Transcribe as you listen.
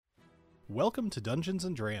Welcome to Dungeons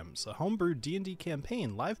Drams, a homebrewed D&D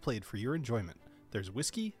campaign live played for your enjoyment. There's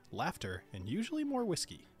whiskey, laughter, and usually more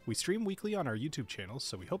whiskey. We stream weekly on our YouTube channels,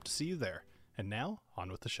 so we hope to see you there. And now,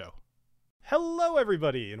 on with the show. Hello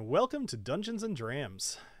everybody, and welcome to Dungeons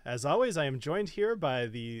Drams. As always, I am joined here by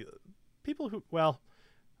the people who, well,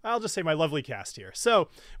 I'll just say my lovely cast here. So,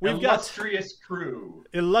 we've illustrious crew.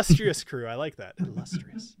 Illustrious crew, I like that.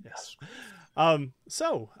 Illustrious, yes.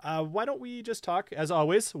 Why don't we just talk, as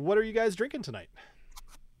always, what are you guys drinking tonight?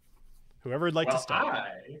 Whoever would like to start.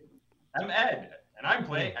 I'm Ed, and I'm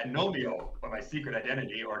playing Anomio, but my secret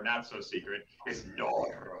identity, or not so secret, is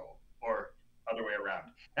Noro, or other way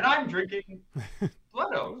around. And I'm drinking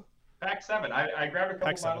Blood Oath, Pack 7. I grabbed a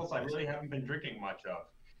couple bottles I really haven't been drinking much of.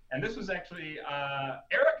 And this was actually,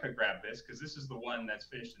 Erica grabbed this, because this is the one that's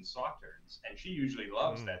finished in Sauternes, and she usually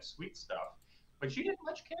loves that sweet stuff. But she didn't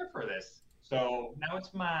much care for this. So now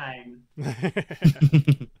it's mine.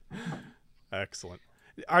 Excellent.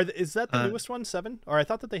 Is that the newest one, 7? Or I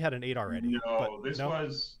thought that they had an 8 already. No, this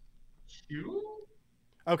was 2.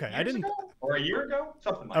 Okay, I didn't. Ago? Or a year ago,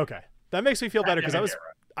 something like that. Okay, that makes me feel better because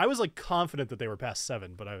I was like confident that they were past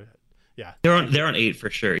 7, but yeah. They're on 8 for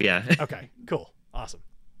sure. Yeah. Okay, cool, awesome.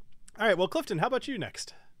 All right, well, Clifton, how about you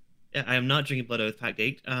next? Yeah, I am not drinking Blood Oath Pack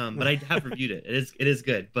 8, but I have reviewed it. It is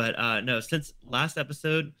good, but no, since last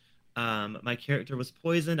episode. My character was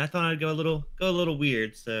poisoned. I thought I'd go a little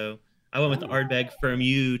weird, so I went with the Ardbeg for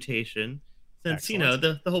mutation, since Excellent.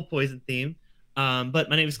 The whole poison theme. But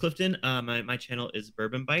my name is Clifton. My channel is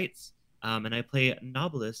Bourbon Bites, and I play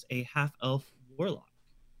Nobilis, a half-elf warlock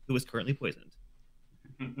who is currently poisoned.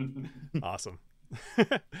 Awesome.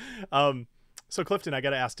 So Clifton, I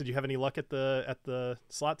gotta ask, did you have any luck at the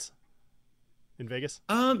slots in Vegas?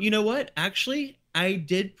 You know what? Actually, I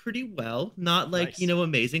did pretty well. Not like, nice.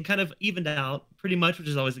 Amazing. Kind of evened out pretty much, which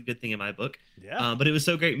is always a good thing in my book. Yeah. But it was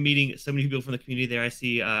so great meeting so many people from the community there. I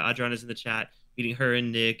see Adriana's in the chat, meeting her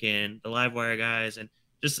and Nick and the Livewire guys, and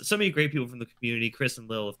just so many great people from the community. Chris and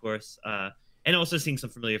Lil, of course. And also seeing some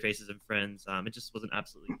familiar faces and friends. It just was an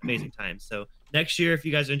absolutely amazing time. So next year, if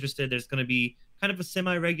you guys are interested, there's going to be kind of a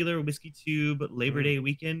semi-regular Whiskey Tube Labor Day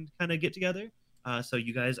weekend kind of get together. So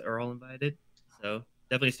you guys are all invited. So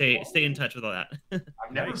definitely stay in touch with all that.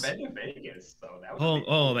 I've never been to Vegas, so that was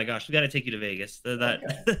oh my gosh, we got to take you to Vegas. Okay.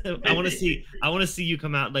 I want to see you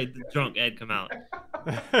come out like the drunk Ed come out.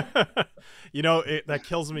 That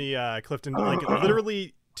kills me, Clifton. Like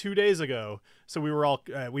literally 2 days ago, so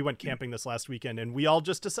we went camping this last weekend, and we all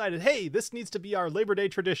just decided, hey, this needs to be our Labor Day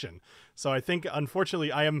tradition. So I think,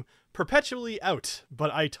 unfortunately, I am perpetually out,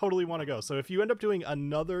 but I totally want to go. So if you end up doing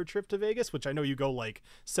another trip to Vegas, which I know you go like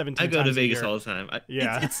 17 times I go to a Vegas year, all the time.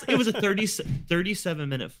 Yeah, it was a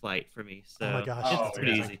 37-minute flight for me. So oh my gosh, it's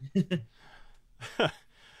pretty easy.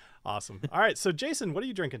 Awesome. All right, so Jason, what are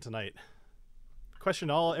you drinking tonight? Question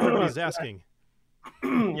everybody's asking.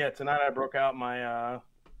 Yeah, tonight I broke out my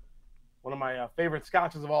one of my favorite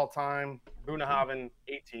scotches of all time, Bunnahabhain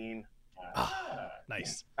 18.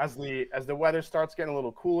 Nice. As the weather starts getting a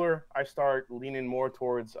little cooler, I start leaning more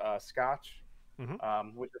towards Scotch,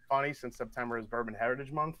 which is funny since September is Bourbon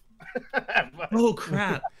Heritage Month. Oh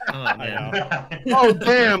crap! Oh man! Oh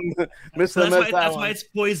damn! That's why it's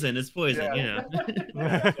poison. It's poison. Yeah.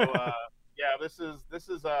 So, yeah, this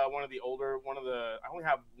is one of the older I only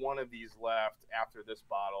have one of these left after this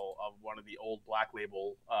bottle of one of the old Black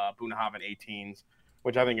Label Bunnahabhain 18s,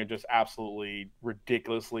 which I think are just absolutely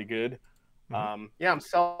ridiculously good. Yeah, I'm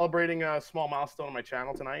celebrating a small milestone on my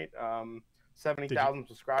channel tonight. 70,000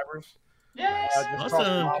 subscribers. Yes,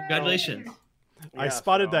 awesome! Congratulations. I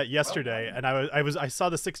spotted that yesterday, and I saw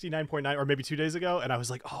the 69.9, or maybe 2 days ago, and I was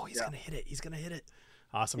like, oh, he's gonna hit it. He's gonna hit it.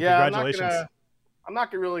 Awesome! Yeah, congratulations. I'm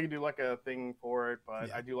not gonna really do like a thing for it,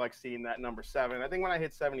 but I do like seeing that number 7. I think when I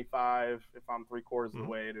hit 75, if I'm 3/4 of the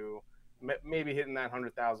way to maybe hitting that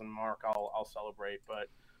 100,000 mark, I'll celebrate. But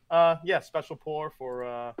yeah, special pour for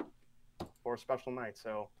a special night.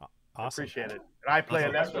 So awesome. I appreciate it. And I play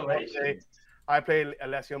Alessio Morte. I play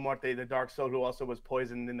Alessio Morte, the Dark Soul, who also was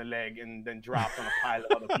poisoned in the leg and then dropped on a pile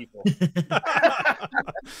of other people.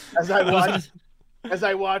 As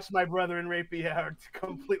I watched my brother and Rapier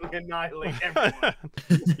completely annihilate everyone.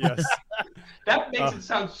 Yes. That makes it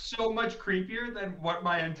sound so much creepier than what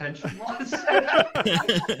my intention was.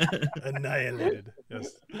 Annihilated.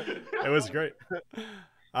 Yes. It was great.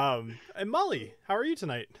 And Molly, how are you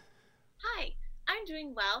tonight? Hi. I'm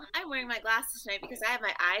doing well. I'm wearing my glasses tonight because I had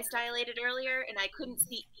my eyes dilated earlier and I couldn't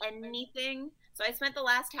see anything. So I spent the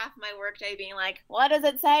last half of my workday being like, what does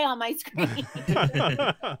it say on my screen?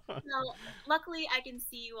 So luckily I can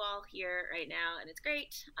see you all here right now and it's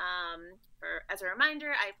great. As a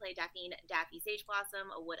reminder, I play Daffy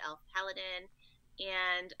Sageblossom, a wood elf paladin.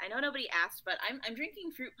 And I know nobody asked, but I'm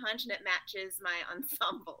drinking fruit punch, and it matches my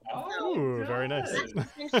ensemble. Oh, Ooh, very nice. That's my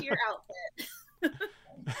sheer outfit.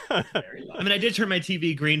 I mean, I did turn my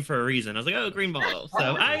TV green for a reason. I was like, oh, green bottle.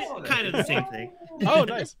 So I kind of the same thing. Oh,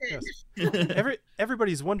 nice. Yes.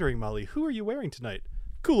 Everybody's wondering, Molly, who are you wearing tonight?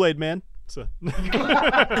 Kool-Aid Man. So. Oh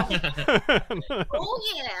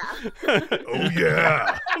yeah. Oh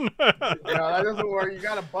yeah. That doesn't work. You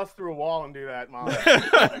gotta bust through a wall and do that, Molly.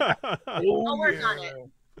 I'll work on it.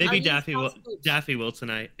 Maybe Daffy will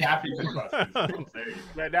tonight. Daffy can bust these walls. There you go.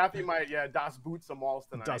 Yeah, Daffy might, Das Boot some walls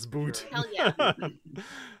tonight. Das Boot. Hell yeah.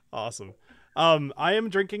 Awesome. I am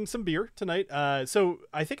drinking some beer tonight. So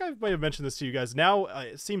I think I might have mentioned this to you guys. Now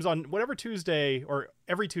it seems on whatever Tuesday or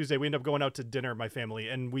every Tuesday we end up going out to dinner, my family,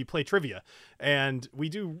 and we play trivia, and we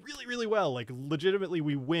do really, really well. Like legitimately,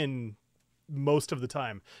 we win most of the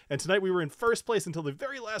time. And tonight we were in first place until the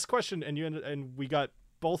very last question, and we got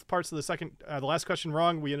both parts of the last question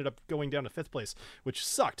wrong. We ended up going down to fifth place, which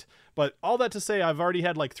sucked. But all that to say, I've already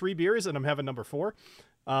had like 3 beers, and I'm having number 4.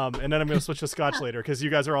 And then I'm going to switch to scotch later because you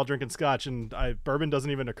guys are all drinking scotch, and bourbon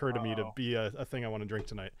doesn't even occur to me to be a thing I want to drink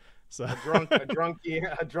tonight. So a drunk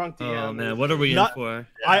DM. Oh man, what are we in for?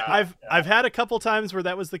 I've had a couple times where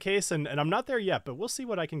that was the case, and I'm not there yet, but we'll see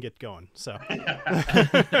what I can get going. So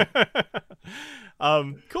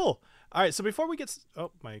cool. All right, so before we get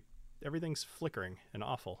everything's flickering and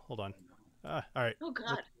awful. Hold on. All right. Oh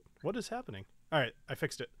god. What is happening? All right, I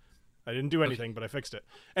fixed it. I didn't do anything, but I fixed it.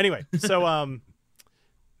 Anyway, so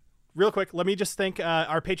real quick, let me just thank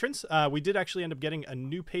our patrons. We did actually end up getting a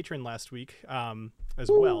new patron last week as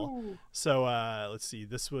well. So let's see.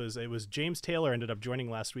 It was James Taylor ended up joining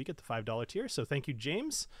last week at the $5 tier. So thank you,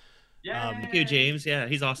 James. Yeah. Thank you, James. Yeah,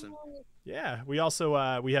 he's awesome. Yeah, we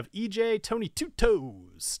also we have EJ, Tony Two Toes,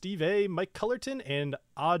 Steve A, Mike Cullerton, and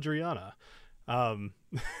Adriana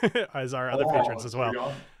as our other patrons as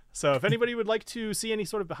well. So if anybody would like to see any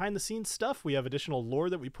sort of behind the scenes stuff, we have additional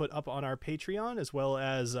lore that we put up on our Patreon, as well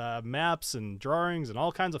as maps and drawings and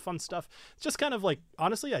all kinds of fun stuff. It's just kind of like,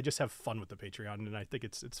 honestly, I just have fun with the Patreon, and I think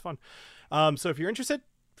it's fun. So if you're interested,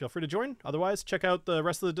 feel free to join. Otherwise, check out the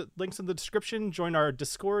rest of the links in the description. Join our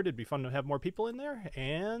Discord. It'd be fun to have more people in there.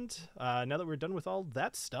 And now that we're done with all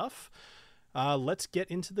that stuff, let's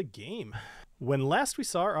get into the game. When last we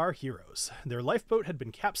saw our heroes, their lifeboat had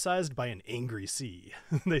been capsized by an angry sea.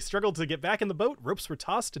 They struggled to get back in the boat, ropes were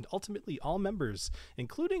tossed, and ultimately all members,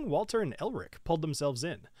 including Walter and Elric, pulled themselves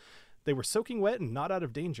in. They were soaking wet and not out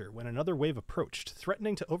of danger when another wave approached,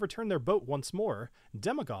 threatening to overturn their boat once more.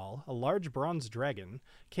 Demagal, a large bronze dragon,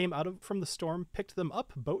 came out from the storm, picked them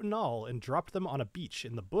up, boat and all, and dropped them on a beach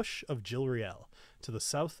in the bush of Gilriel, to the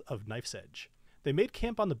south of Knife's Edge. They made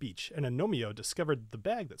camp on the beach, and Anomio discovered the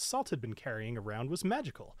bag that Salt had been carrying around was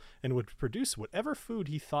magical, and would produce whatever food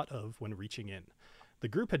he thought of when reaching in. The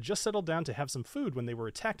group had just settled down to have some food when they were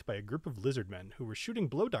attacked by a group of lizard men who were shooting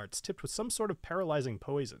blow darts tipped with some sort of paralyzing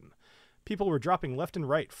poison. People were dropping left and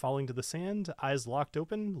right, falling to the sand, eyes locked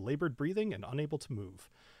open, labored breathing, and unable to move.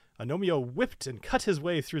 Anomio whipped and cut his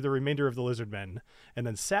way through the remainder of the lizard men, and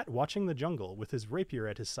then sat watching the jungle with his rapier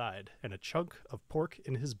at his side and a chunk of pork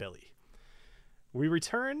in his belly. We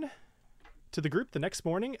return to the group the next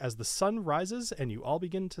morning as the sun rises and you all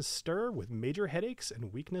begin to stir with major headaches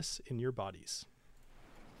and weakness in your bodies.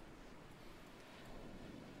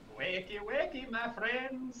 Wakey, wakey, my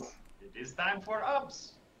friends. It is time for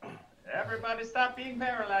ups. Everybody stop being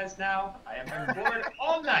paralyzed now. I have been bored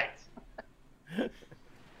all night.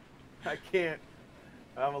 I can't.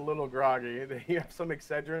 I'm a little groggy. You have some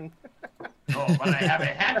Excedrin? Oh, but I have a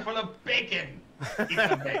handful of bacon. Eat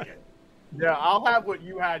some bacon. Yeah, I'll have what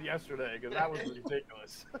you had yesterday, because that was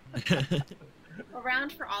ridiculous. A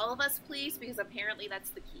round for all of us, please, because apparently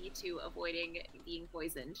that's the key to avoiding being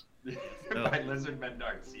poisoned. By lizard men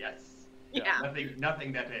darts, yes. Yeah.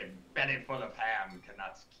 Nothing that a belly full of ham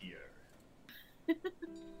cannot cure.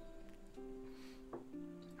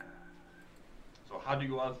 So how do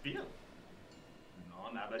you all feel?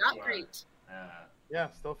 No, now that Not you are, great. Yeah,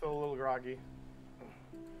 still feel a little groggy.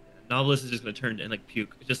 Novelist is just going to turn and like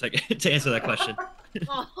puke, just like to answer that question.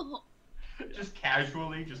 Oh. Just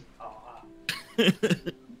casually, just.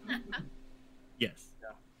 Yes.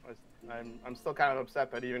 Yeah, I'm still kind of upset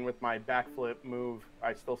that even with my backflip move,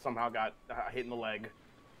 I still somehow got hit in the leg.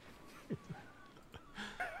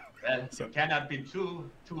 Well, you cannot be too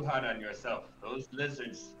hard on yourself. Those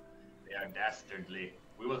lizards, they are dastardly.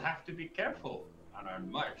 We will have to be careful on our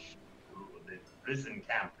march through the prison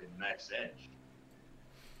camp in Knife's Edge.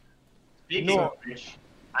 Speaking of which,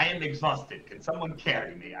 I am exhausted. Can someone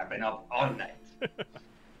carry me? I've been up all night.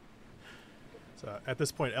 So at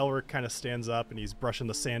this point, Elric kind of stands up and he's brushing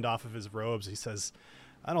the sand off of his robes. He says,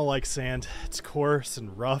 I don't like sand. It's coarse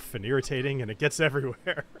and rough and irritating, and it gets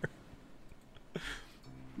everywhere.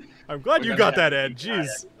 I'm glad you got that, Ed.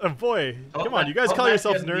 Jeez. Oh, boy. Come on, you guys call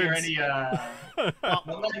yourselves nerds.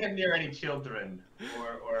 Don't let him near any children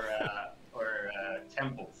or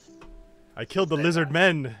temples. I killed the lizard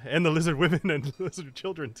men and the lizard women and the lizard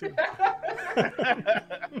children, too.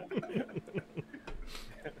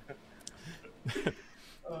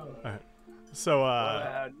 All right. So,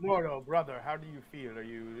 Nordo, brother, how do you feel? Are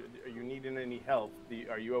you needing any help?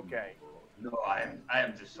 Are you okay? No, I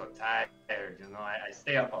am just so tired. You know, I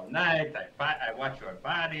stay up all night. I watch your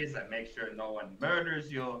bodies. I make sure no one murders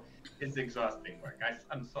you. It's exhausting work.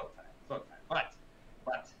 I'm so tired,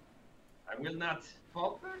 But I will not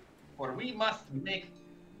falter, for we must make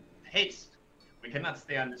haste. We cannot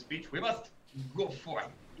stay on this beach. We must go forth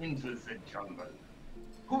into the jungle.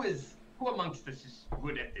 Who amongst us is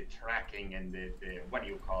good at the tracking and the what do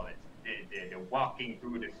you call it? The walking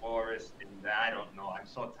through the forest, and I don't know. I'm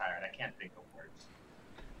so tired. I can't think of words.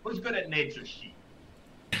 Who's good at nature sheep?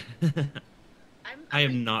 I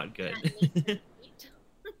am not good.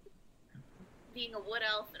 Being a wood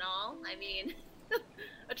elf and all, I mean,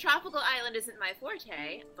 a tropical island isn't my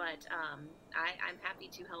forte, but I'm happy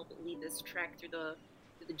to help lead this trek through the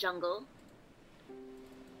jungle.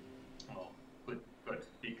 Oh, good.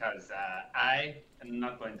 Because I am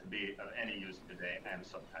not going to be of any use today. I am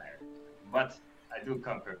so tired. But I do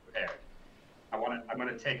come prepared. I'm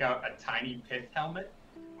gonna take out a tiny pith helmet.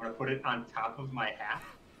 I'm gonna put it on top of my hat.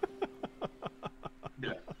 Be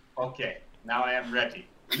like, okay, now I am ready.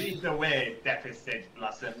 Lead the way, Deficit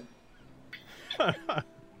Blossom.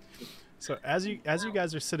 So as you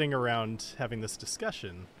guys are sitting around having this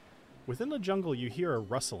discussion, within the jungle you hear a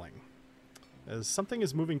rustling as something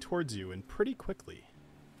is moving towards you, and pretty quickly.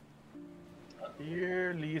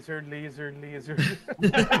 Here, lizard.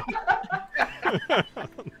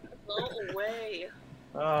 Go away.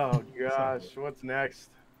 Oh gosh, what's next?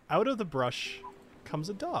 Out of the brush comes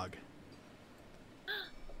a dog.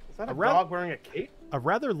 Is that a dog wearing a cape? A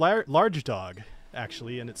rather large dog,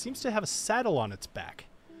 actually, and it seems to have a saddle on its back.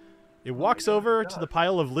 It walks over to the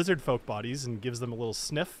pile of lizard folk bodies and gives them a little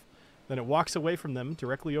sniff. Then it walks away from them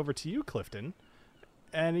directly over to you, Clifton,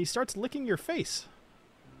 and he starts licking your face.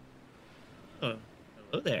 Oh,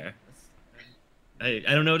 hello there. I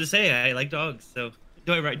don't know what to say. I like dogs, so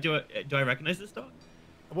do I recognize this dog?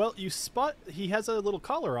 Well, you spot he has a little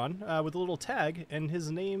collar on with a little tag, and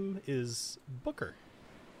his name is Booker.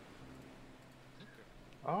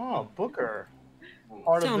 Oh, Booker.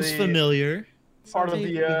 Sounds familiar. Part of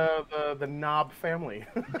the Knob family.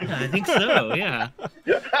 Yeah, I think so. Yeah.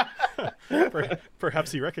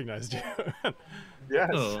 Perhaps he recognized you.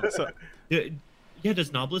 Yes. Oh. So, yeah,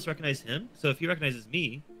 does Noblus recognize him? So if he recognizes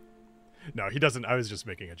me... No, he doesn't. I was just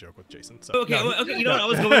making a joke with Jason. So. Okay, No, well, okay. You know what? I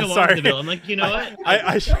was going along with the bill. I'm like, you know what?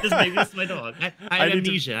 Maybe this is my dog. I have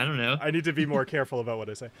amnesia. I don't know. I need to be more careful about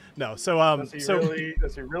what I say. No, so does he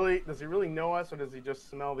really know us, or does he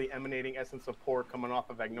just smell the emanating essence of pork coming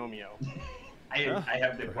off of Agnomio? I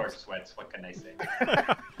have the pork sweats. What can I say?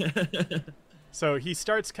 So he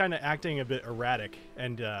starts kind of acting a bit erratic,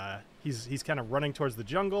 and he's kind of running towards the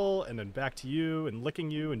jungle, and then back to you, and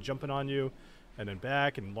licking you, and jumping on you, and then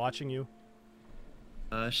back and watching you.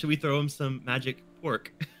 Should we throw him some magic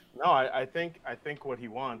pork? No, I think what he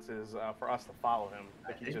wants is for us to follow him.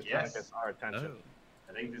 I think he's just trying to get our attention. Oh.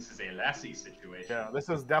 I think this is a Lassie situation. Yeah, this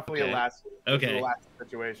is definitely a Lassie.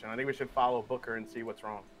 Situation. I think we should follow Booker and see what's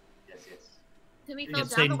wrong. Yes. Timmy fell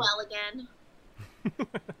down the well again.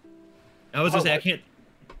 I was gonna say I can't.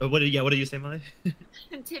 What did you say, Molly?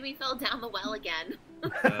 Timmy fell down the well again.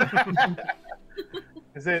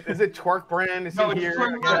 Is it Twerk Brand? Is No, he it's here?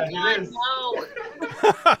 Twerk Brand. God, It is. no.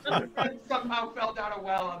 Somehow fell down a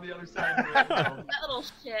well on the other side of the road. That little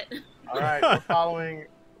shit. All right, we're following.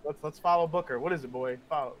 Let's follow Booker. What is it, boy?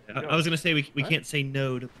 Follow. I was gonna say we can't say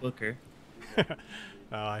no to Booker.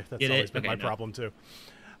 That's always been my problem too.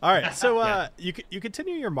 All right, so you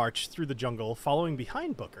continue your march through the jungle, following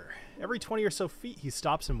behind Booker. Every 20 or so feet, he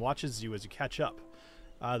stops and watches you as you catch up.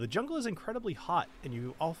 The jungle is incredibly hot, and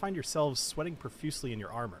you all find yourselves sweating profusely in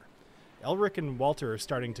your armor. Elric and Walter are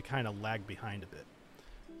starting to kind of lag behind a bit.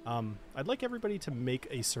 I'd like everybody to make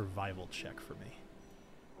a survival check for me.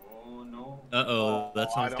 Oh no. Uh-oh,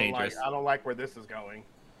 that sounds dangerous. I don't like where this is going.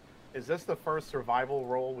 Is this the first survival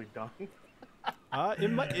roll we've done? I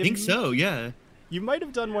think so, yeah. You might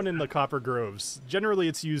have done one in the Copper Groves. Generally,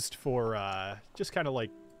 it's used for just kind of like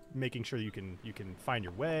making sure you can find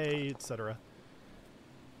your way, etc.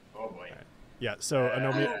 Oh boy. Right. Yeah. So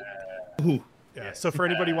Anomia. Ooh. Yeah. So for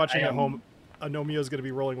anybody watching at home, Anomio is going to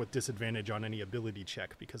be rolling with disadvantage on any ability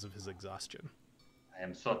check because of his exhaustion. I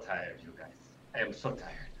am so tired, you guys. I am so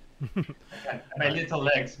tired. My little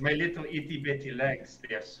legs, my little itty bitty legs,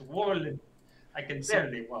 they are swollen. I can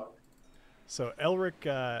barely walk. So Elric,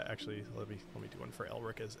 actually, let me do one for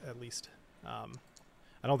Elric at least.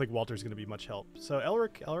 I don't think Walter's going to be much help. So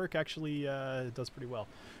Elric actually does pretty well.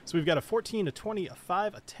 So we've got a 14, a 20, a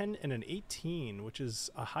 5, a 10, and an 18, which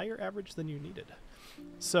is a higher average than you needed.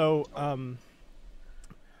 So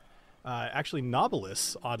actually,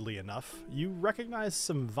 Nobilis, oddly enough, you recognize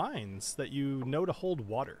some vines that you know to hold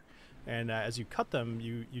water. And as you cut them,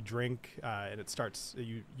 you drink, and it starts.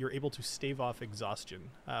 You're able to stave off exhaustion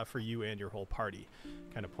for you and your whole party.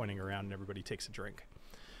 Kind of pointing around, and everybody takes a drink.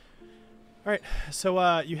 All right,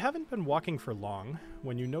 so you haven't been walking for long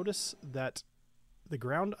when you notice that the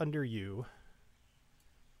ground under you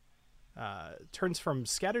turns from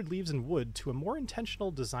scattered leaves and wood to a more intentional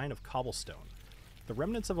design of cobblestone. The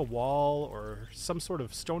remnants of a wall or some sort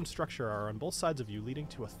of stone structure are on both sides of you, leading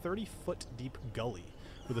to a 30-foot deep gully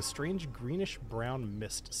with a strange greenish-brown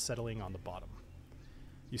mist settling on the bottom.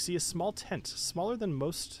 You see a small tent, smaller than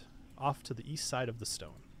most, off to the east side of the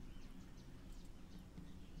stone.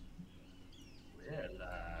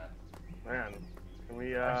 Well, Man, can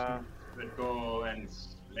we let's go and.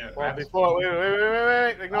 well, before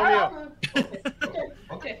wait, Ignomio.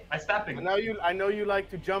 Okay. I stop him. I know you like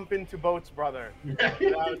to jump into boats, brother,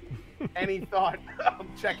 without any thought of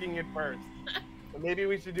checking it first. So maybe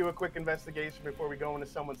we should do a quick investigation before we go into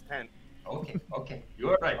someone's tent. Okay.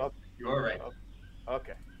 You're right. Okay. You're right.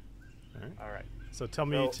 Okay. All right. So tell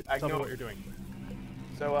me what you're doing.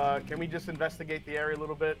 So can we just investigate the area a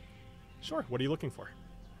little bit? Sure. What are you looking for?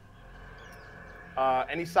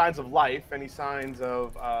 Any signs of life? Any signs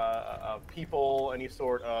of people? Any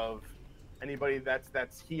sort of anybody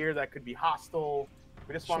that's here that could be hostile?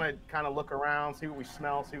 We just want to kind of look around, see what we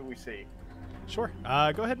smell, see what we see. Sure.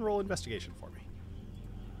 Go ahead and roll investigation for me.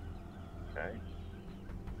 Okay.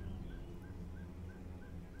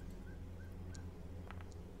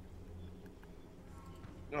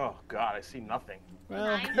 Oh God, I see nothing.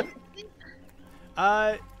 Well,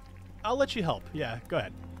 I'll let you help. Yeah, go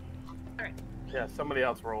ahead. All right. Yeah, somebody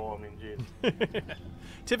else roll. I mean, jeez.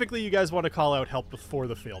 Typically, you guys want to call out help before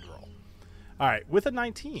the failed roll. All right, with a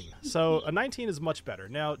 19. So a 19 is much better.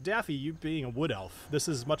 Now, Daffy, you being a wood elf, this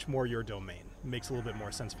is much more your domain. It makes a little bit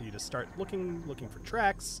more sense for you to start looking for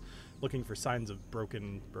tracks, looking for signs of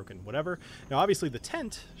broken whatever. Now, obviously, the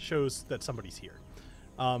tent shows that somebody's here.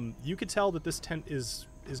 You could tell that this tent is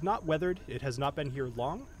not weathered. It has not been here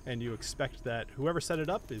long, and you expect that whoever set it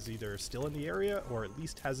up is either still in the area or at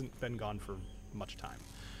least hasn't been gone for much time.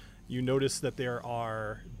 You notice that there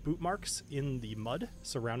are boot marks in the mud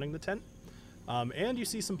surrounding the tent, and you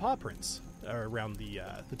see some paw prints around the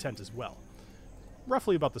tent as well,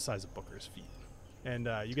 roughly about the size of Booker's feet. And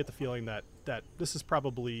you get the feeling that this is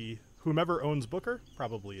probably whomever owns Booker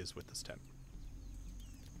probably is with this tent.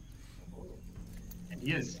 And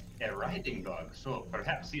he is a riding dog, so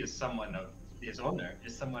perhaps his owner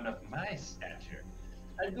is someone of my stature.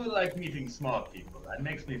 I do like meeting small people. That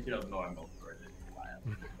makes me feel normal for a little while.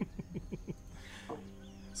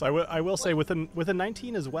 So I will say with a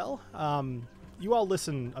 19 as well, you all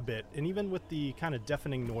listen a bit, and even with the kind of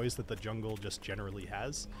deafening noise that the jungle just generally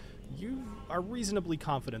has, you are reasonably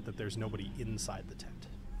confident that there's nobody inside the tent.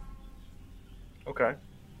 Okay.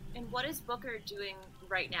 And what is Booker doing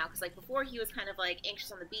right now? Because like before he was kind of like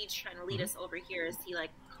anxious on the beach trying to lead us over here. Is he like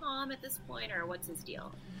calm at this point, or what's his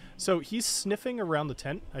deal? So he's sniffing around the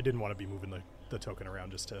tent. I didn't want to be moving the token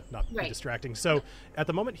around just to not be distracting. So at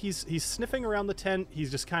the moment he's sniffing around the tent.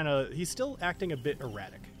 He's just he's still acting a bit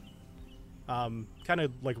erratic. Kind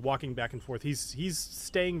of like walking back and forth. He's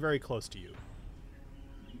staying very close to you.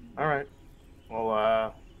 All right.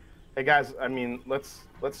 Well, hey guys, I mean, let's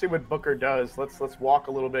see what Booker does. Let's walk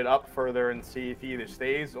a little bit up further and see if he either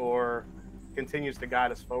stays or continues to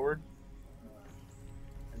guide us forward.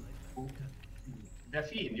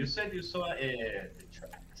 Daphne, you said you saw the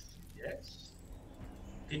tracks, yes?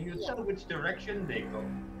 Can you tell which direction they go?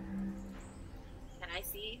 Can I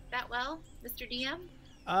see that well, Mr. DM?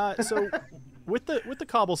 So with the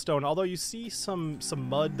cobblestone, although you see some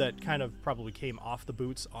mud that kind of probably came off the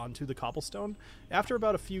boots onto the cobblestone, after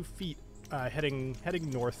about a few feet heading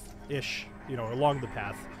north-ish, along the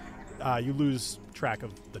path, you lose track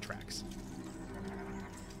of the tracks.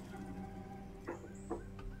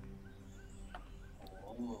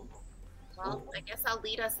 Well, I guess I'll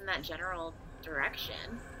lead us in that general direction.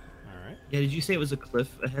 All right. Yeah, did you say it was a cliff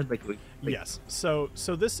ahead? Yes. So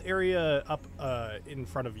this area up in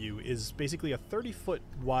front of you is basically a 30-foot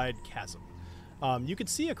wide chasm. you could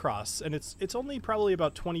see across, and it's only probably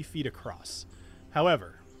about 20 feet across.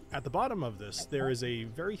 However, at the bottom of this, there is a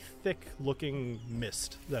very thick-looking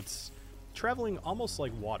mist that's traveling almost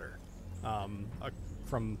like water,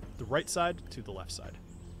 from the right side to the left side,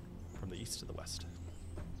 from the east to the west.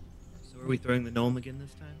 So are we throwing the gnome again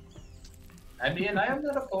this time? I mean, I am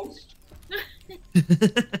not opposed.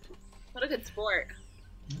 What a good sport.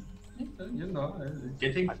 You know,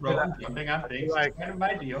 getting thrown, jumping on things, like- is kind of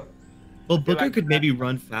my deal. Well, Booker like could that- maybe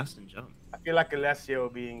run fast and jump. I feel like Alessio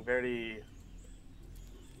being very,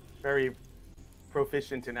 very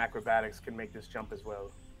proficient in acrobatics can make this jump as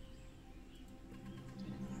well.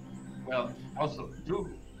 Well, also, do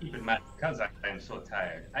keep in mind, because I am so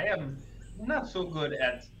tired, I am not so good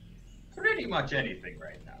at pretty much anything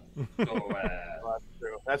right now. So, Well, that's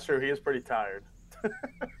true. That's true. He is pretty tired.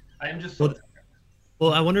 I am just so Well,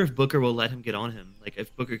 well, I wonder if Booker will let him get on him. Like,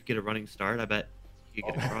 if Booker could get a running start, I bet he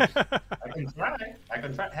could get across. I can try. I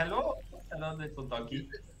can try. Hello, little doggy.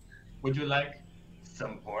 Would you like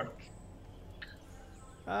some pork?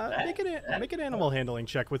 Make an animal handling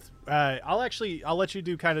check with. I'll let you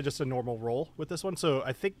do kind of just a normal roll with this one. So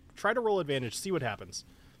I think try to roll advantage, see what happens.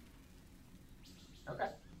 Okay.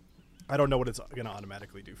 I don't know what it's going to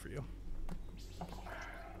automatically do for you.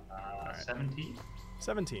 17.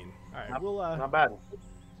 17. All right, Not, we'll. not bad.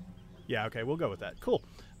 Yeah, okay, we'll go with that. Cool.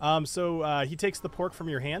 So he takes the pork from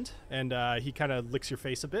your hand and he kind of licks your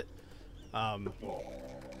face a bit.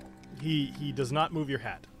 He does not move your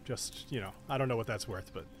hat. Just, I don't know what that's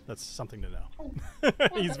worth, but that's something to know.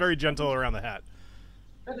 He's very gentle around the hat.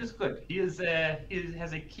 That is good. He has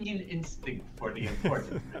a keen instinct for the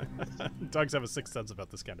important things. Dogs have a sixth sense about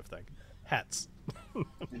this kind of thing. Hats.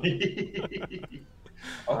 Okay,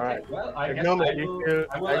 right. well, I guess Gnome,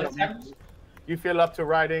 I will attempt. You feel up to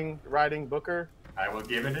riding Booker? I will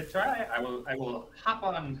give it a try. I will hop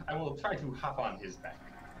on. I will try to hop on his back.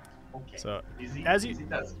 Okay. So, easy, as you- easy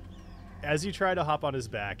does. As you try to hop on his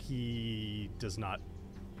back, he does not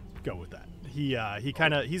go with that.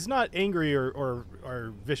 He's not angry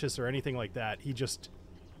or vicious or anything like that. He just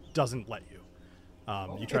doesn't let you.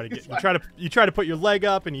 You try to put your leg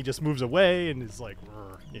up, and he just moves away and is like,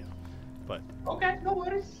 But Okay, no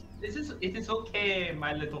worries. It is okay,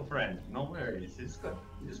 my little friend. No worries. It's good.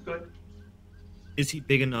 It's good. Is he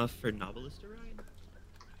big enough for Novelist to ride?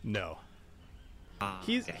 no,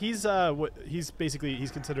 Okay. he's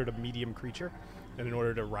considered a medium creature, and in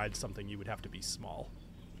order to ride something, you would have to be small.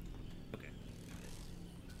 Okay.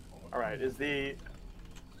 All right.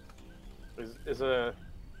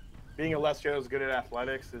 Being Alessio is good at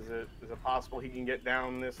athletics? Is it possible he can get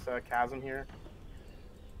down this chasm here,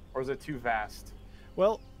 or is it too vast?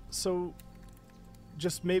 Well, so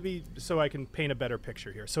just maybe so I can paint a better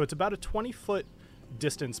picture here. So it's about a 20-foot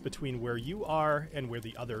distance between where you are and where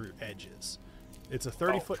the other edge is. It's a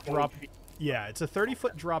 30-foot 20 drop. feet. Yeah, it's a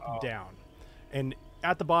 30-foot drop down. And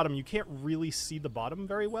at the bottom, you can't really see the bottom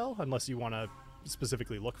very well unless you want to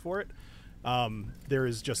specifically look for it. There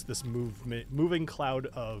is just this moving cloud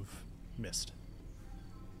of mist.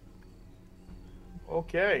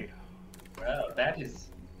 Okay. Well, that is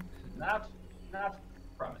not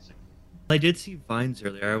promising. I did see vines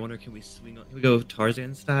earlier. I wonder, can we go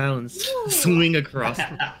Tarzan style and swing across?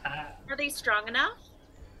 Are they strong enough?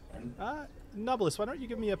 Novelist, why don't you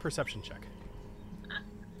give me a perception check?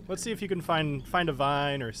 Let's see if you can find a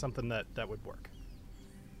vine or something that would work.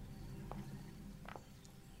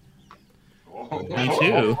 Me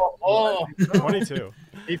too. Oh, 22.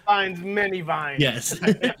 he finds many vines. Yes.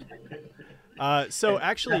 So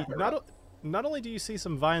actually, not only do you see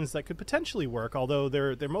some vines that could potentially work, although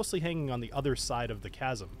they're mostly hanging on the other side of the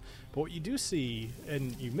chasm, but what you do see,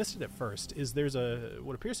 and you missed it at first, is there's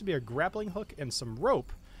what appears to be a grappling hook and some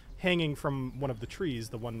rope hanging from one of the trees,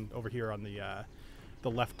 the one over here on the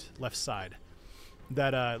left side.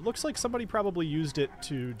 That looks like somebody probably used it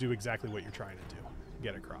to do exactly what you're trying to do,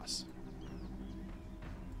 get across.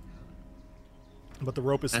 But the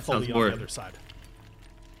rope is That fully sounds on the work. other side.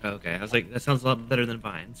 Okay, I was like, that sounds a lot better than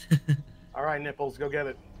vines. All right, Nipples, go get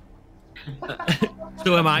it.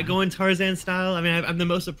 So am I going Tarzan style? I mean, I'm the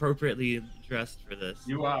most appropriately dressed for this.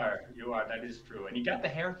 You are. That is true. And you got the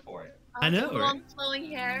hair for it. I know, Long right?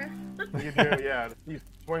 flowing hair. You do, yeah. You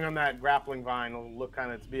swing on that grappling vine. It'll look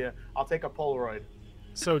kind of I'll take a Polaroid.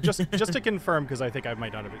 So just to confirm, because I think I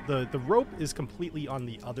might not have it, the rope is completely on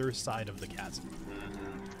the other side of the chasm.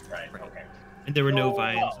 Right. Okay. And there were no Oh,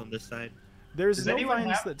 vines wow. on this side. There's Does no anyone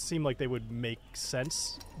vines have- that seem like they would make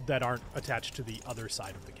sense that aren't attached to the other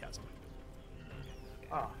side of the chasm.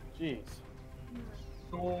 Oh, jeez.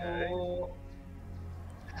 So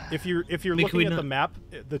If you're Wait, can looking we at the not- map,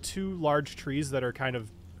 the two large trees that are kind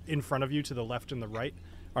of in front of you to the left and the right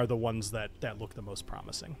are the ones that look the most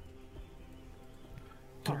promising.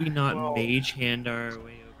 Could we not mage hand our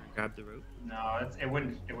way over and grab the rope? No, it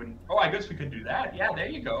wouldn't. Oh, I guess we could do that. Yeah, there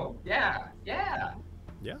you go. Yeah.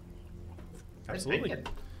 Absolutely.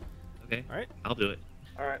 Okay. All right. I'll do it.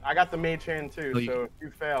 All right, I got the mage hand too, so if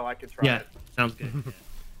you fail, I could try Yeah, it. sounds good. Yeah.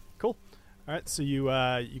 Cool. All right, so you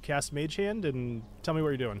cast Mage Hand, and tell me what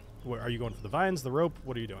you're doing. Are you going for the vines, the rope?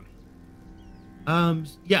 What are you doing?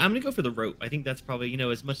 Yeah, I'm gonna go for the rope. I think that's probably,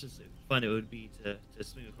 as much as fun it would be to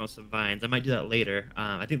swing across some vines. I might do that later.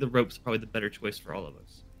 I think the rope's probably the better choice for all of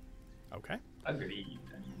us. Okay. Agreed.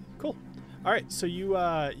 Cool. All right, so you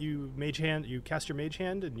cast your Mage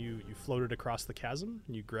Hand, and you float it across the chasm,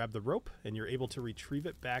 and you grab the rope, and you're able to retrieve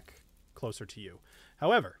it back closer to you.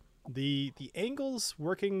 However, the angles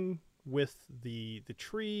working with the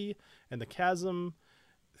tree and the chasm,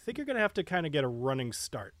 I think you're going to have to kind of get a running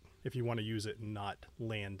start if you want to use it and not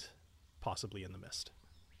land possibly in the mist.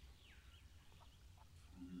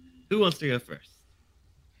 Who wants to go first?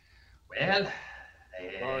 Well,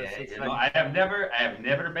 I have never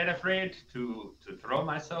been afraid to throw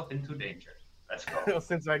myself into danger. Let's go.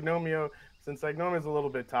 Since Agnomio's a little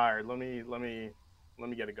bit tired, let me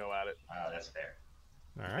get a go at it. That's fair.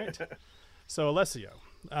 All right. So Alessio,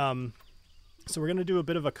 so we're going to do a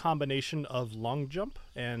bit of a combination of long jump,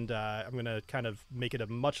 and I'm going to kind of make it a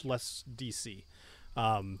much less DC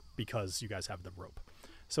because you guys have the rope.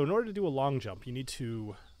 So in order to do a long jump, you need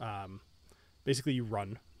to basically you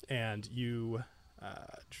run, and you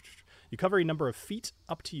cover a number of feet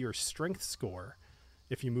up to your strength score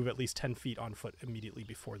if you move at least 10 feet on foot immediately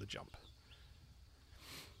before the jump.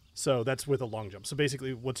 So that's with a long jump. So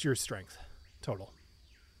basically, what's your strength total?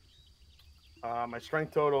 My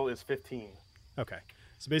strength total is 15. Okay.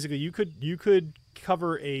 So basically, you could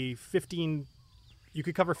cover 15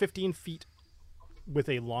 feet with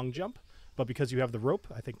a long jump, but because you have the rope,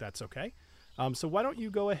 I think that's okay. So why don't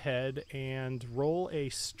you go ahead and roll a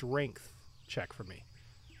strength check for me?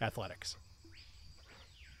 Athletics.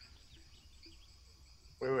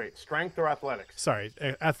 Wait. Strength or athletics? Sorry,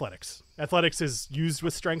 athletics. Athletics is used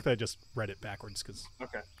with strength. I just read it backwards because.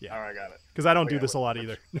 Okay. Yeah. All right, got it. Because I don't do this a lot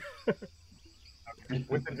either. Okay.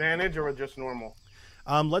 With advantage or with just normal?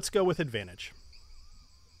 Let's go with advantage.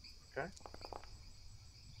 Okay.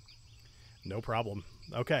 No problem.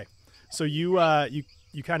 Okay. So you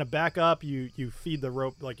kind of back up, you feed the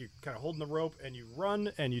rope, like you're kind of holding the rope, and you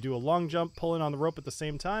run, and you do a long jump, pulling on the rope at the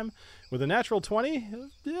same time. With a natural 20,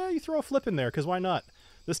 yeah, you throw a flip in there, because why not?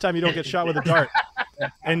 This time you don't get shot with a dart.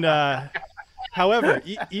 And however,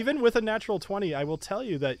 even with a natural 20, I will tell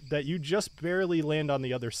you that you just barely land on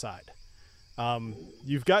the other side.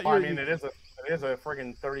 You've got your... I mean, it is a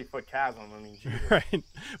friggin' 30-foot chasm. I mean, Jesus. Right.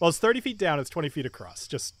 Well, it's 30 feet down. It's 20 feet across,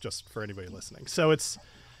 just for anybody listening. So it's...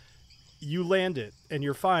 You land it, and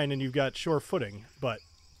you're fine, and you've got sure footing, but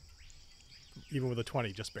even with a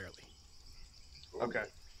 20, just barely. Okay.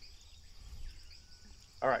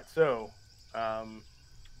 All right, so...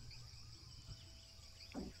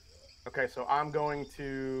 Okay, so I'm going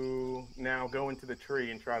to now go into the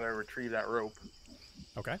tree and try to retrieve that rope.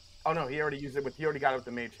 Okay. Oh, no, he already got it with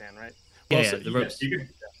the mage hand, right? Well, Yeah, so the rope's... You can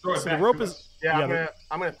throw it So back the rope to is... us. Yeah,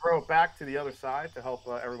 I'm gonna throw it back to the other side to help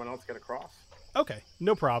everyone else get across. Okay,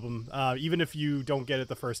 no problem. Even if you don't get it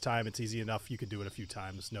the first time, it's easy enough. You could do it a few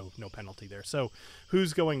times. No penalty there. So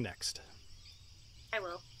who's going next? I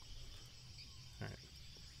will. All right.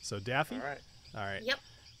 So Daffy? All right. All right. Yep.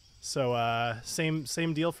 So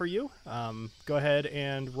same deal for you. Go ahead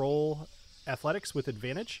and roll athletics with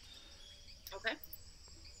advantage. Okay.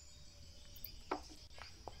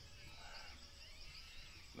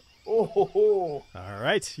 Oh. All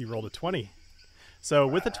right, you rolled a 20. So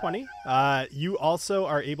with a 20, you also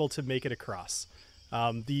are able to make it across.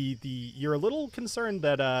 You're a little concerned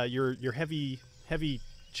that your heavy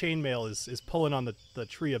chainmail is pulling on the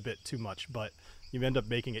tree a bit too much, but you end up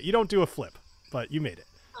making it. You don't do a flip, but you made it.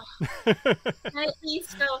 Can I at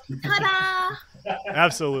least go, ta-da!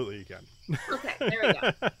 Absolutely, you can. Okay, there we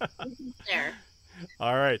go. There.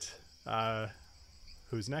 All right.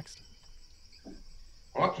 Who's next?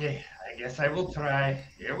 Okay, I guess I will try.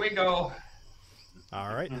 Here we go.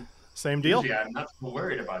 All right. Same deal. Usually I'm not so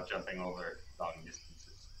worried about jumping over long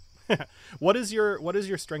distances. What is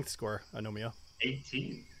your strength score, Anomio?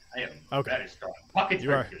 18. I am Okay. very strong. Pocket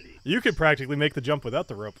You are. Hercules. You could practically make the jump without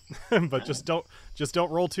the rope, but just don't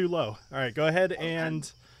roll too low. All right, go ahead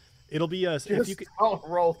and it'll be a. If you could, Don't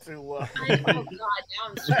roll too low. Oh God, now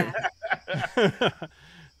I'm stressed.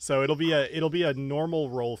 so it'll be a normal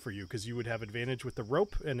roll for you because you would have advantage with the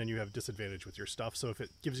rope, and then you have disadvantage with your stuff. So if it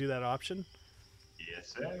gives you that option,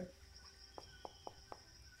 Yes, sir.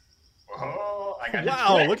 Oh, I got a Wow,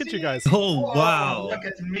 20. look at you guys. Oh wow! Look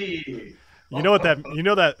at me. You know what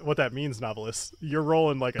that means, Novelist. You're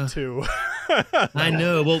rolling like a 2. I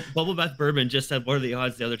know. Well, Bubble Bath Bourbon just said, "What are the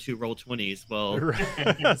odds the other two roll 20s?" Well,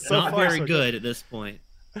 So not far, very so good at this point.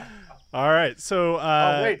 All right, so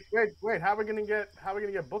wait. How are we gonna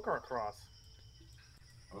get Booker across?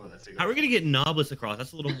 Oh, that's a good How are we gonna get Novelist across?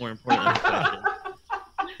 That's a little more important than the question.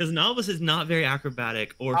 Because Novelist is not very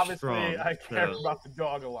acrobatic or Obviously, strong. I care so about the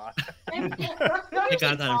dog a lot. I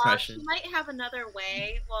got that impression. He might have another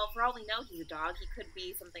way. Well, for all we know, he's a dog. He could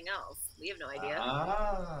be something else. We have no idea.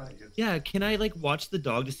 Yeah, can I like watch the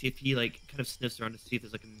dog to see if he like kind of sniffs around to see if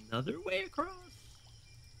there's like another way across?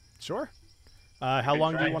 Sure. How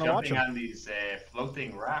long do you want to watch them? On these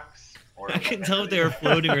floating rocks. Or I couldn't tell if they were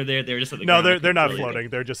floating or they're just. No, they're not floating.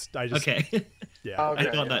 They're just. Okay. Yeah. Okay.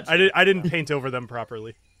 I thought that. I didn't paint over them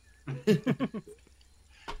properly. I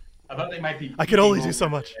thought they might be. I could only do so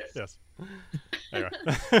much. Yes. Anyway.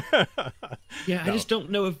 Yeah, No. I just don't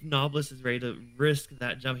know if Novelist is ready to risk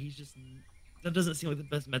that jump. He's just that doesn't seem like the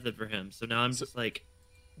best method for him. So now I'm just like,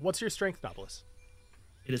 What's your strength, Novelist?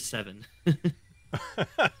 it is 7.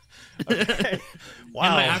 Okay. Wow.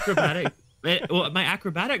 And my acrobatic. Well, my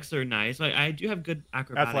acrobatics are nice. I do have good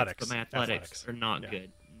acrobatics, Athletics. but my athletics Athletics. are not Yeah.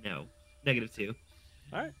 good. No, -2.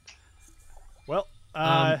 All right. Well,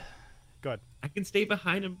 Um, go ahead. I can stay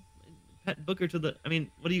behind him and pet Booker to the. I mean,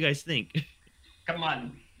 what do you guys think? Come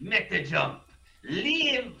on, make the jump.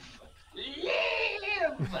 Live.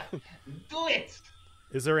 Do it.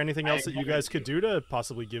 Is there anything else that you guys could do to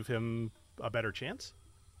possibly give him a better chance?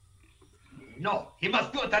 No, he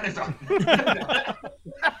must do it on his own.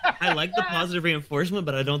 I like the positive reinforcement,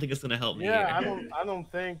 but I don't think it's going to help me. Yeah, here. I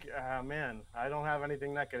don't think, man, I don't have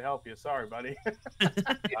anything that could help you. Sorry, buddy.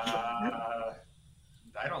 I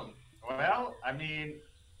don't. Well, I mean,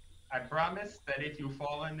 I promise that if you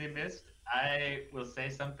fall in the mist, I will say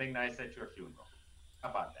something nice at your funeral. How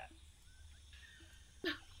about that?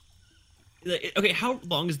 Okay, how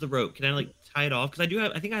long is the rope? Can I like tie it off? Because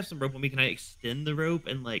I think I have some rope on me. Can I extend the rope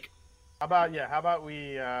and like? How about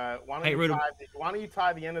we? Why don't you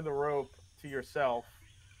tie the end of the rope to yourself,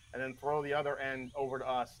 and then throw the other end over to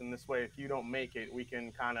us? And this way, if you don't make it, we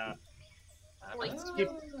can kind of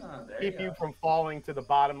keep you from falling to the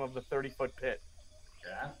bottom of the 30-foot pit.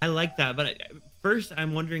 Yeah. I like that, but first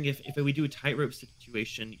I'm wondering if we do a tightrope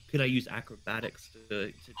situation, could I use acrobatics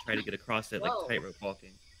to try to get across it, like Whoa. tightrope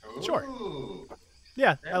walking? Sure. Ooh.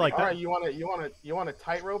 Yeah, I like All that. right, you want to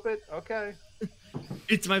tightrope it? Okay.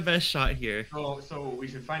 It's my best shot here. So we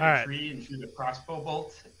should find All a right. tree and shoot a crossbow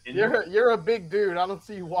bolt. You're a big dude. I don't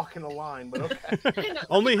see you walking a line, but okay.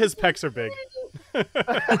 Only his pecs are big.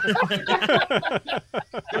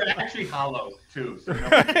 They're actually hollow too. So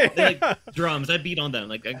They're like drums. I beat on them.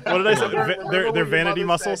 Like What did I say? Remember They're what your vanity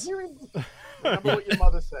mother muscles. said. Remember what your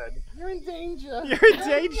mother said. You're in danger. You're in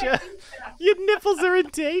danger. Your nipples are in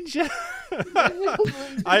danger.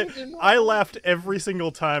 I laughed every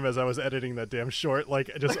single time as I was editing that damn short,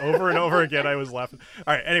 like just over and over again. I was laughing.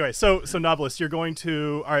 All right. Anyway, so Novelist, you're going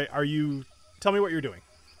to. All right. Are you? Tell me what you're doing.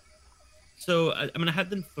 So I'm gonna have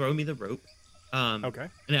them throw me the rope. Okay.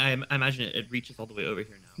 And I imagine it reaches all the way over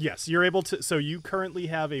here now. Yes, you're able to. So you currently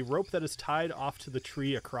have a rope that is tied off to the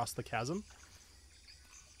tree across the chasm.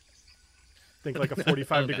 Think like a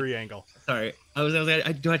 45-degree angle. Sorry, I was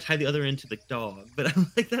like, do I tie the other end to the dog? But I'm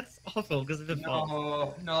like, that's awful because if it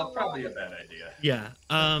falls. No, probably a bad idea. Yeah.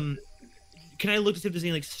 Can I look to see if there's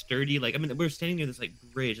any like sturdy, like I mean, we're standing near this like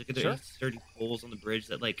bridge. Like, are there Sure. any sturdy poles on the bridge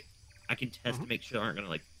that like I can test to make sure aren't gonna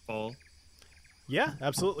like fall? Yeah,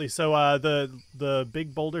 absolutely. So the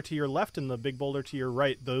big boulder to your left and the big boulder to your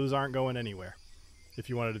right, those aren't going anywhere. If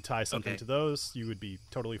you wanted to tie something Okay. to those, you would be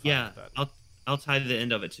totally fine Yeah, with that. I'll tie the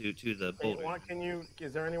end of it to the boulder.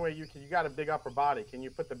 Is there any way you got a big upper body? Can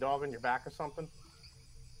you put the dog on your back or something?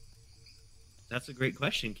 That's a great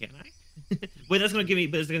question. Can I? Wait, that's gonna give me.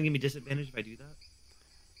 But is it gonna give me disadvantage if I do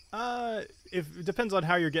that? If it depends on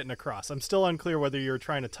how you're getting across. I'm still unclear whether you're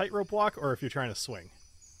trying to tightrope walk or if you're trying to swing.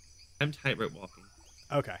 I'm tightrope walking.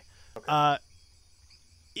 Okay.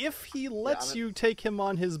 If he lets you take him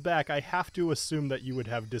on his back, I have to assume that you would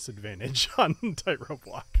have disadvantage on tightrope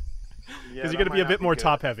walk. Yeah, Because you're going to be a bit more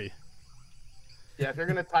top heavy. Yeah, if you're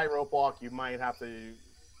gonna tightrope walk, you might have to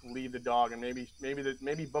lead the dog, and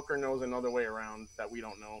maybe Booker knows another way around that we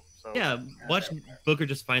don't know. So Yeah, watch Booker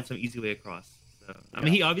just find some easy way across. So, I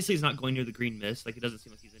mean, he obviously is not going near the green mist. Like, it doesn't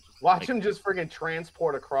seem like he's interested. watch like, him just friggin'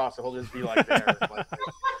 transport across, and he'll just be like there. Like,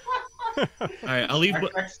 All right, I'll leave.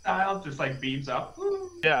 Trek style, just like beams up.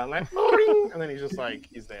 yeah, like, and then he's just like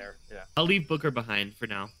he's there. Yeah. I'll leave Booker behind for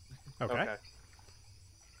now. Okay. Okay.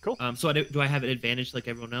 Cool. So do I have an advantage like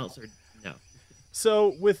everyone else, or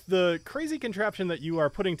So with the crazy contraption that you are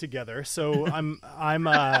putting together, so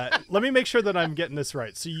let me make sure that I'm getting this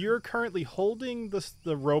right. So you're currently holding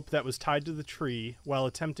the rope that was tied to the tree while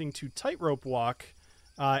attempting to tightrope walk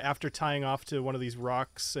after tying off to one of these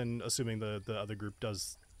rocks, and assuming the other group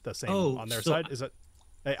does the same on their side. Is that?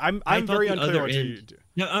 Hey, I'm very unclear what you do.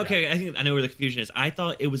 No, okay, yeah. I think I know where the confusion is. I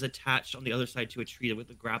thought it was attached on the other side to a tree with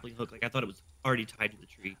a grappling hook. Like I thought it was already tied to the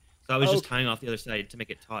tree. So I was just tying off the other side to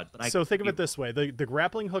make it taut. But so think of it this way: the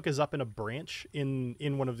grappling hook is up in a branch in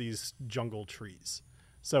one of these jungle trees.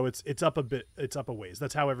 So it's up a bit. It's up a ways.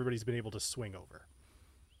 That's how everybody's been able to swing over.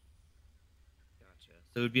 Gotcha.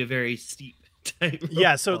 So it would be a very steep tightrope.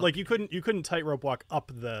 Yeah. So like you couldn't tightrope walk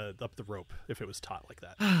up the rope if it was taut like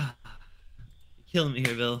that. Killing me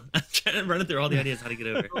here, Bill. I'm trying to run it through all the ideas how to get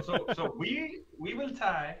over. So we will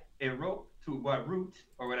tie a rope to a root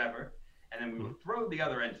or whatever, and then we will throw the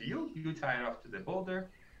other end to you. You tie it off to the boulder.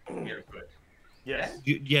 You're good. Yes.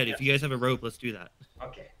 If you guys have a rope, let's do that.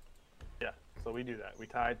 Okay. Yeah. So we do that. We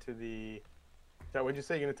tie it to the. Is that what you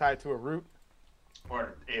say? You're gonna tie it to a root?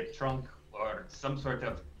 Or a trunk, or some sort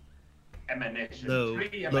of emanation.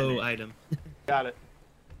 Low item. Got it.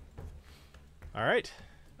 All right.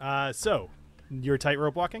 So you're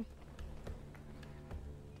tightrope walking.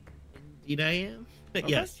 Indeed, I am. Okay.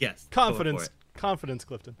 Yes. Confidence,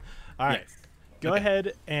 Clifton. All right. Yes. Go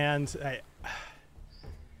ahead and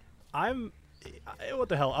I'm. What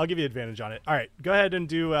the hell? I'll give you advantage on it. All right. Go ahead and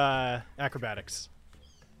do acrobatics,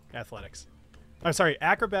 athletics. I'm sorry,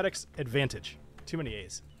 acrobatics advantage. Too many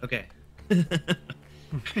A's. Okay.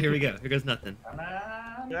 Here we go. Here goes nothing.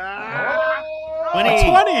 20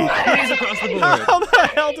 across the board. How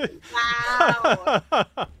the hell did?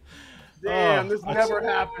 Wow. Damn, this never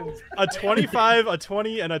happens. A 25, a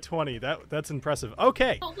 20, and a 20. That's impressive.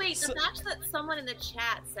 Okay. Oh wait, the match that someone in the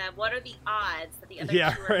chat said, what are the odds that the other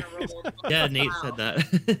Yeah, two are gonna roll? Yeah, Nate said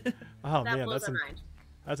that. Oh That man, blows my mind.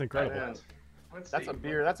 that's incredible. Man, Let's that's see. a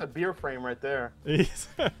beer. That's a beer frame right there.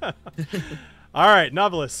 All right,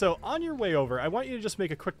 novelist. So on your way over, I want you to just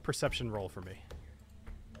make a quick perception roll for me.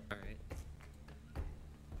 All right.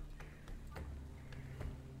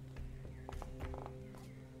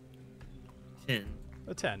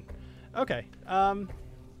 A 10. Okay.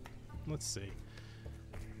 Let's see.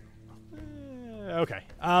 Okay.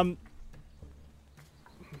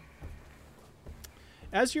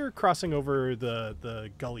 As you're crossing over the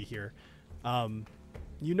gully here,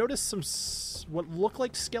 you notice some what look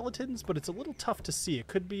like skeletons, but it's a little tough to see. It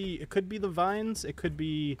could be the vines. It could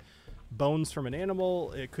be bones from an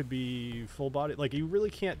animal. It could be full body. Like you really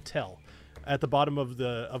can't tell at the bottom of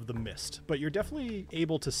the mist, but you're definitely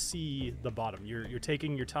able to see the bottom. You're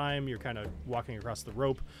taking your time. You're kind of walking across the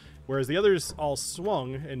rope, whereas the others all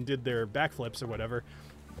swung and did their backflips or whatever.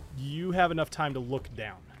 You have enough time to look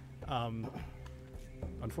down.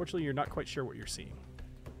 Unfortunately, you're not quite sure what you're seeing.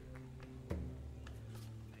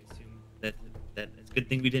 I assume that it's a good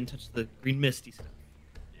thing we didn't touch the green misty stuff.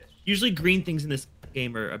 Yes. Usually green things in this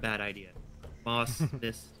game are a bad idea. Moss,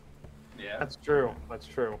 mist. Yeah. That's true. That's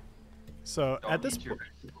true. So Don't at this eat your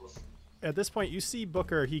vegetables. at this point, you see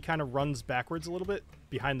Booker. He kind of runs backwards a little bit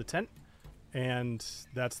behind the tent, and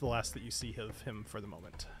that's the last that you see of him for the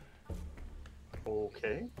moment.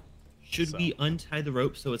 Okay. Should we untie the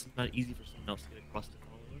rope so it's not easy for someone else to get across to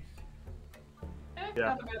follow us? Yeah.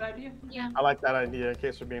 Not a bad idea. Yeah. I like that idea in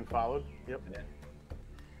case we're being followed. Yep. Yeah.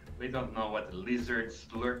 We don't know what lizards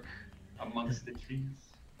lurk amongst the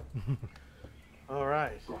trees. All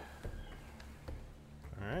right. All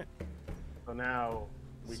right. So now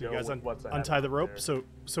we So go you guys with what's ahead untie of the us rope. there.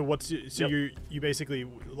 So what's so Yep. you basically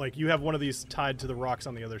like you have one of these tied to the rocks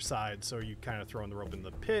on the other side. So are you kind of throwing the rope in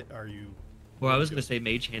the pit? Are you? Well, I was gonna say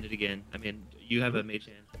mage hand it again. I mean, you have a mage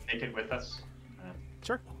hand. Take it with us.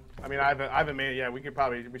 Sure. I mean, I haven't made. Yeah, we should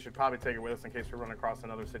probably take it with us in case we run across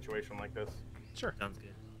another situation like this. Sure. Sounds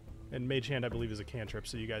good. And Mage Hand, I believe, is a cantrip,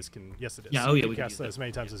 so you guys can. Yes, it is. Yeah, So oh, you yeah, can we can cast use that that. as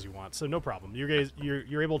many times as you want. So no problem. You guys,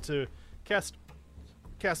 you're able to cast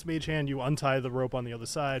Mage Hand. You untie the rope on the other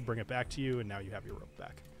side, bring it back to you, and now you have your rope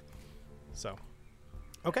back. So,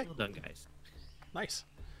 okay, Well done, guys. nice.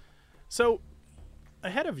 So,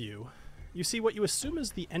 ahead of you, you see what you assume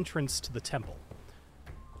is the entrance to the temple.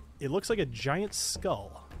 It looks like a giant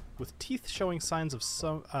skull with teeth showing signs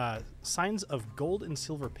of gold and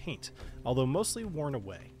silver paint, although mostly worn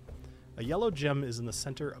away. A yellow gem is in the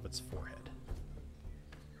center of its forehead.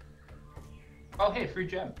 Oh, hey, free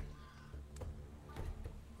gem.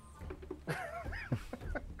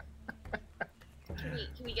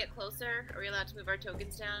 Can we get closer? Are we allowed to move our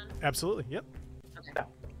tokens down? Absolutely, yep. Okay. Yeah.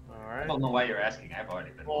 All I right. don't know why you're asking. I've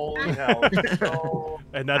already been. Holy hell. So,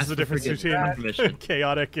 And that's Ask the for difference forgiveness. between Permission.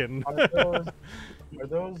 chaotic and. are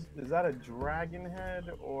those? Is that a dragon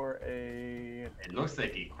head or It looks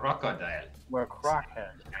like a crocodile. a croc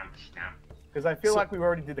head? Stamp, stamp. Because I feel So- like we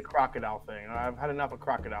already did the crocodile thing. I've had enough of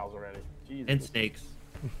crocodiles already. Jesus. And snakes.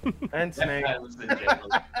 And snakes. Reptiles in general.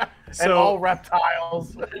 And all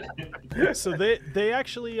reptiles. So they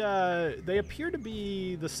actually they appear to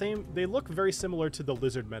be the same. They look very similar to the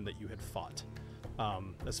lizard men that you had fought,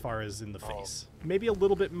 as far as in the face. Maybe a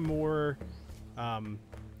little bit more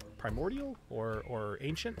primordial or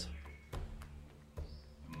ancient.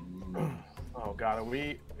 Oh god,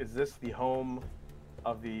 is this the home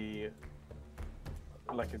of the,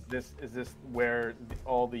 like, is this where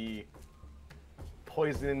all the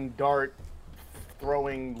poison dart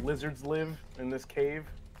throwing lizards live, in this cave,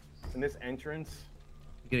 in this entrance?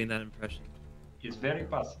 Getting that impression. It's very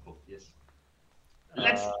possible, yes.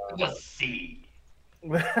 Let's just see.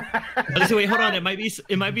 Oh, so wait, hold on. It might be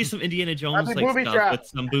some Indiana Jones Might be like booby stuff traps. with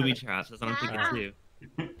some booby traps. That's what I'm thinking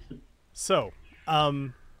too. So,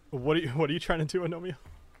 what are you trying to do, Anomio?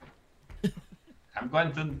 I'm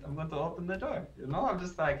going to open the door. You know, I'm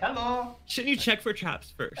just like, hello. Shouldn't you check for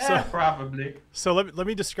traps first? Probably. So let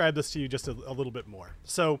me describe this to you just a little bit more.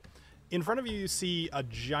 So, in front of you see a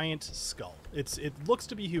giant skull. It looks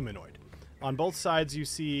to be humanoid. On both sides, you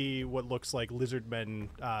see what looks like lizard men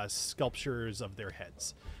sculptures of their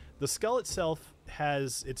heads. The skull itself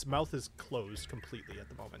has its mouth is closed completely at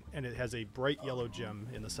the moment, and it has a bright yellow gem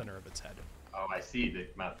in the center of its head. Oh, I see. The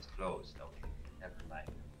mouth is closed. Okay, never mind.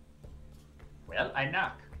 Well, I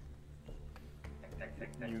knock. Knock, knock, knock,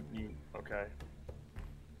 knock. You okay?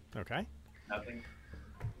 Okay. Nothing.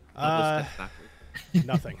 I'll just step backward.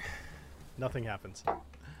 Nothing. Nothing happens.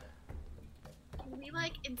 Can we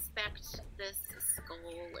like inspect this skull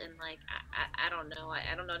and like I don't know.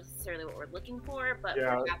 I don't know necessarily what we're looking for, but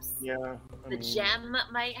perhaps Yeah. the gem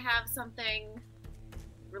might have something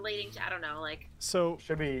relating to, I don't know, like. So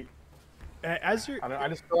should be. as you're I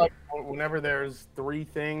just feel like whenever there's three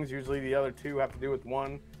things, usually the other two have to do with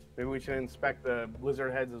one. Maybe we should inspect the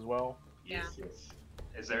lizard heads as well. Yes, yes.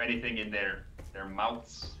 Is there anything in their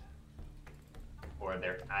mouths or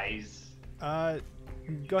their eyes?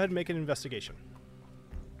 go ahead and make an investigation.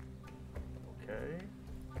 Okay.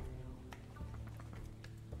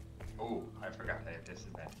 Oh, I forgot I have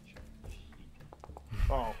disadvantage.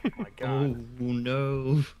 Oh my Oh god.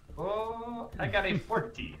 no. Oh, I got a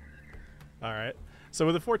 14. All right. So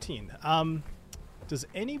with a 14, does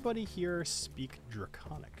anybody here speak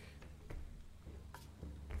Draconic?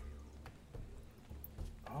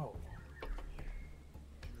 Oh.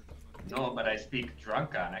 No, but I speak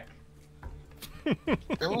Drunkonic.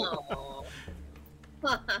 Oh.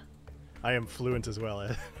 I am fluent as well,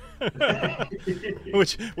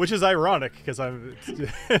 which is ironic because I'm.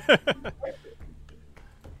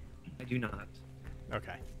 I do not.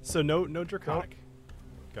 Okay, so no Draconic.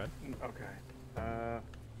 Good. Okay.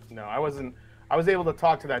 No, I wasn't. I was able to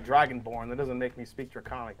talk to that Dragonborn. That doesn't make me speak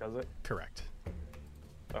Draconic, does it? Correct.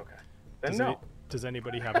 Okay. Then Does, no. does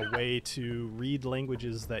anybody have a way to read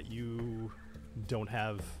languages that you don't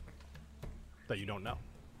have, that you don't know?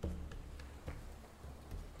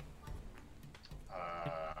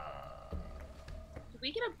 Did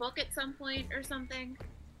we get a book at some point or something?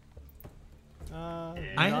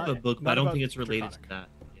 I have a book, but I not don't about think it's related Draconic. to that.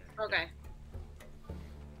 Yeah. Okay.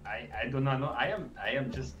 I do not know. I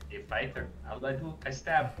am just a fighter. All I do, I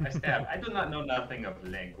stab. I do not know nothing of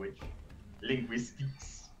language,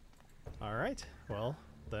 linguistics. All right. Well,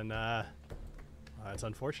 then that's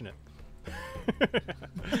unfortunate.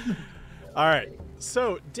 All right.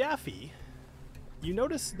 So, Daffy, you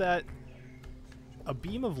notice that a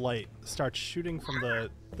beam of light starts shooting from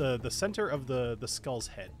the center of the skull's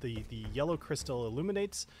head. The yellow crystal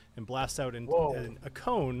illuminates and blasts out in a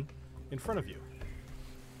cone in front of you.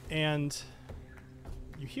 And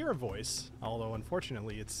you hear a voice, although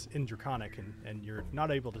unfortunately it's in Draconic and you're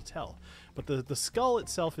not able to tell. But the skull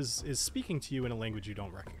itself is speaking to you in a language you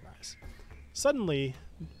don't recognize. Suddenly,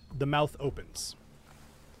 the mouth opens.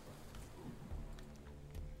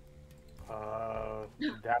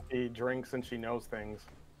 Daffy drinks and she knows things.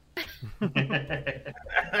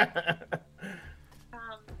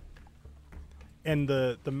 And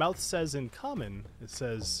the mouth says in common, it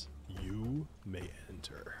says, "You may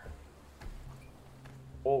enter."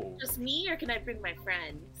 Oh. Just me, or can I bring my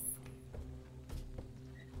friends?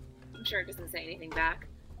 I'm sure it doesn't say anything back.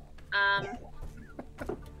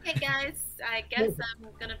 Hey guys, I guess I'm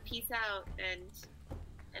gonna peace out and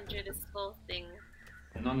enter this full thing.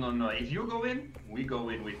 No. If you go in, we go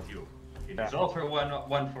in with you. It is Yeah. all for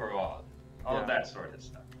one for all. All Yeah. that sort of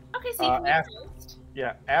stuff. Okay, so you can ask- get toast.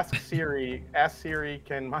 Yeah, ask Siri. Ask Siri,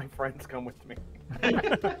 can my friends come with me?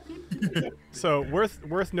 So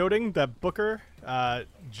worth noting that Booker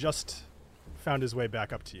just found his way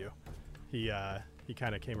back up to you. He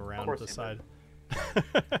kind of came around course the he side.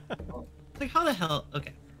 Like, how the hell?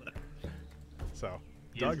 Okay, whatever. So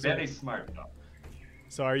He's dogs very are... smart, though.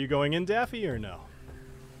 So are you going in, Daffy, or no?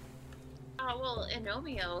 Well,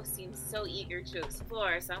 Enomio seems so eager to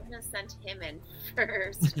explore, so I'm gonna send him in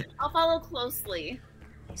first. I'll follow closely.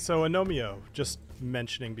 So Anomio, just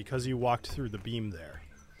mentioning because you walked through the beam there.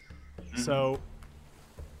 So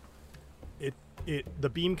the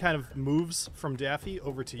beam kind of moves from Daffy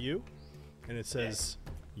over to you, and it says,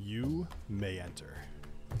 "You may enter."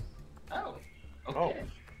 Oh, Oh, okay.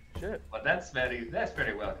 shit. Well, that's very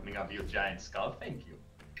welcoming of you, Giant Skull. Thank you.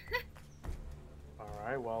 All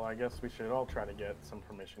right. Well, I guess we should all try to get some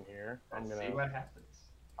permission here. Let's see what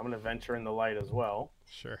happens. I'm gonna venture in the light as well.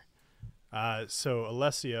 Sure. So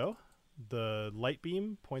Alessio, the light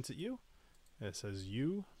beam points at you, and it says,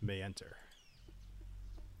 "You may enter."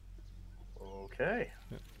 Okay.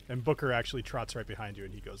 And Booker actually trots right behind you,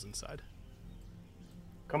 and he goes inside.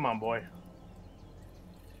 Come on, boy.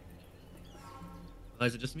 Oh,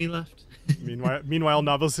 is it just me left? Meanwhile,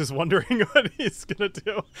 Novelist is wondering what he's gonna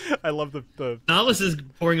do. I love the Novelist is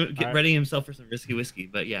Alright. readying himself for some risky whiskey,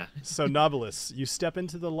 but yeah. So Novelist, you step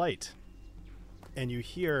into the light, and you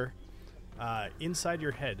hear inside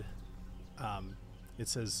your head, it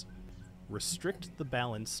says, "Restrict the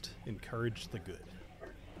balanced, encourage the good."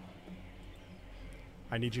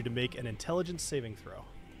 I need you to make an intelligence saving throw.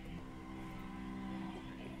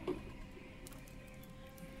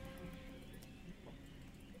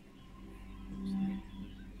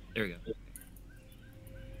 There we go.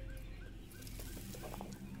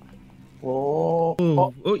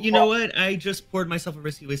 Whoa. Oh, you know what? I just poured myself a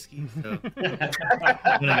risky whiskey, so I'm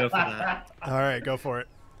gonna go for that. All right, go for it.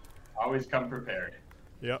 Always come prepared.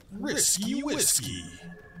 Yep. Risky whiskey.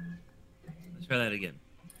 Let's try that again.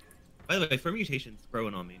 By the way, Fermentation's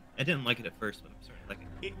growing on me. I didn't like it at first, but I'm starting to like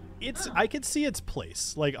it. It's I could see its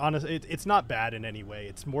place. Like honestly, it's not bad in any way.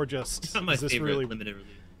 It's more just It's not my is this favorite really limited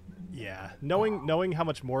release. Yeah, knowing how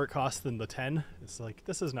much more it costs than the 10, it's like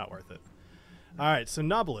this is not worth it. All right, so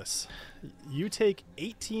Nobilis, you take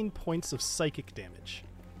 18 points of psychic damage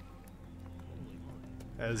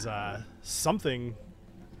as something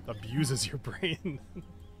abuses your brain.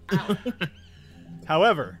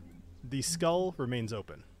 However, the skull remains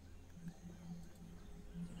open.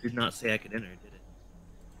 Did not say I could enter, did it?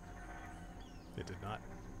 It did not.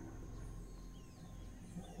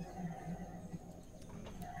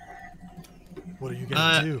 What are you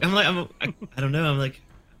gonna do? I don't know. I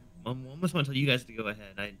almost want to tell you guys to go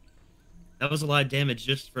ahead. That was a lot of damage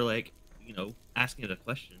just for asking it a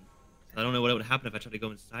question. I don't know what would happen if I tried to go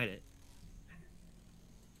inside it.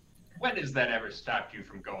 When has that ever stopped you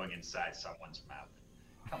from going inside someone's mouth?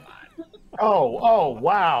 Come on. Oh,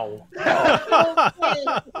 wow.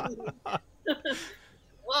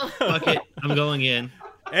 Whoa. Fuck it, I'm going in.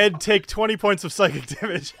 Ed, take 20 points of psychic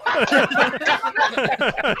damage.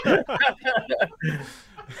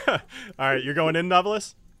 All right, you're going in,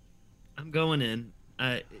 Novelist? I'm going in.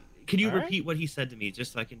 Can you All right. repeat what he said to me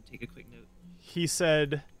just so I can take a quick note? He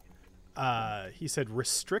said,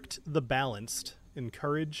 restrict the balanced,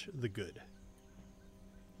 encourage the good.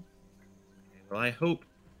 Well, I hope.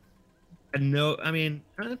 I'm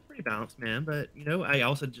pretty balanced, man. But I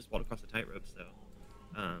also just walked across the tightrope, so.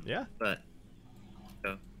 Yeah. But.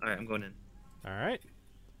 So, all right, I'm going in. All right.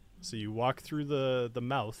 So you walk through the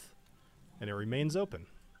mouth, and it remains open,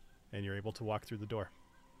 and you're able to walk through the door.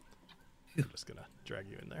 I'm just gonna drag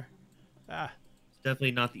you in there. Ah, It's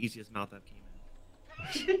definitely not the easiest mouth I've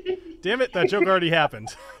came in. damn it! That joke already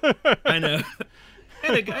happened. I know.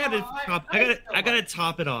 I gotta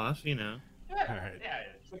top it off, Yeah, All right. yeah,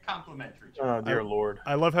 it's a complimentary joke. Oh, dear Lord.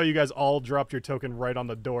 I love how you guys all dropped your token right on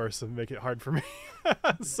the door, so make it hard for me.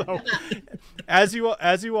 So, as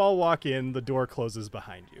you all walk in, the door closes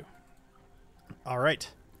behind you. All right.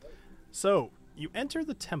 So you enter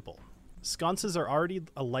the temple. Sconces are already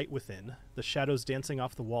alight within. The shadows dancing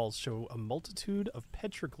off the walls show a multitude of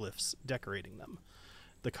petroglyphs decorating them.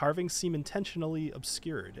 The carvings seem intentionally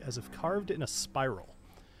obscured, as if carved in a spiral.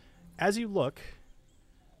 As you look,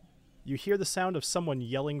 you hear the sound of someone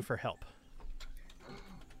yelling for help.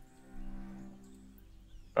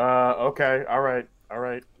 Okay. All right.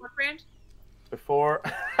 What brand? Before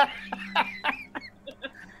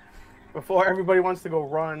everybody wants to go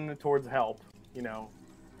run towards help,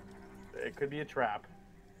 it could be a trap.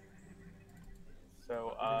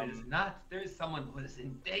 So, It is not. There is someone who is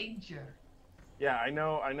in danger. Yeah, I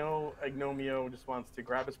know Ignomio just wants to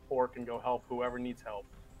grab his pork and go help whoever needs help.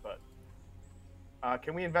 But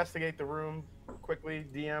can we investigate the room quickly,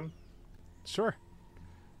 DM? Sure.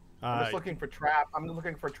 I'm just looking for I'm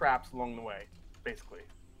looking for traps along the way, basically.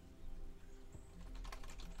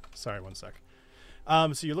 Sorry, one sec.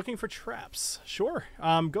 So you're looking for traps. Sure.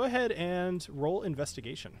 Go ahead and roll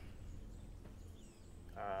investigation.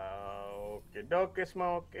 Okie dokie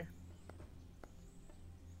smoky.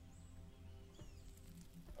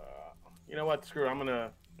 You know what? Screw it. I'm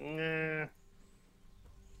gonna.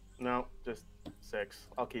 No, just 6.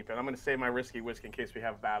 I'll keep it. I'm gonna save my risky whisk in case we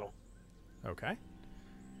have a battle. Okay.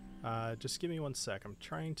 Just give me one sec. I'm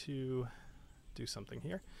trying to do something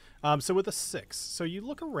here. So with a 6, so you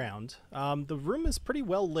look around. The room is pretty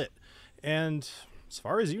well lit, and as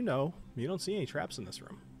far as you know, you don't see any traps in this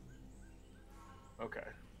room. Okay.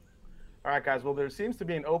 All right, guys. Well, there seems to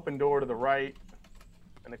be an open door to the right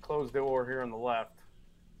and a closed door here on the left.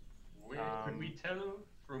 Where could we tell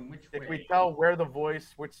from which way? If we tell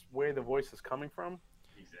which way the voice is coming from?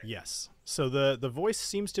 Exactly. Yes. So the voice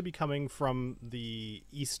seems to be coming from the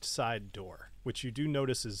east side door, which you do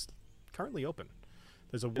notice is currently open.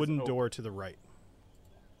 There's a wooden door to the right.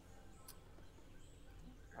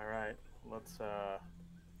 All right. Let's, I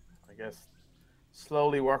guess,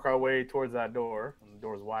 slowly work our way towards that door. And the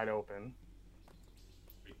door's wide open.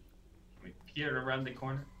 Can we peer around the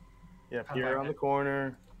corner? Yeah, peer around the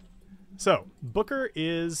corner. So Booker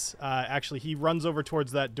is actually, he runs over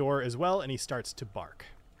towards that door as well, and he starts to bark.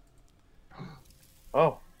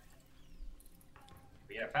 Oh.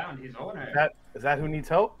 We have found his owner. Is that who needs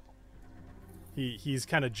help? He's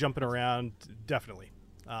kind of jumping around, definitely.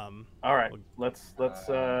 All right, let's.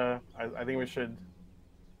 I think we should.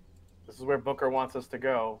 This is where Booker wants us to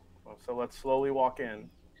go, so let's slowly walk in.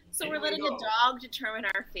 So we're letting a dog determine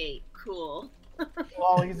our fate. Cool.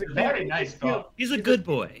 Well, he's a Very nice dog. He's a good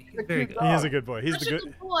boy. He's very good. He is a good boy. He's Such the a good.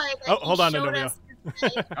 good boy. That Oh, hold on, showed no. us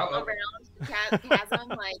his life around the chasm.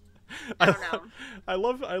 Like, I don't know.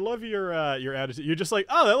 I love your attitude. You're just like,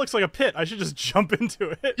 oh, that looks like a pit. I should just jump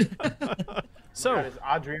into it. So is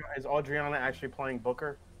Adriana actually playing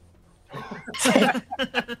Booker? What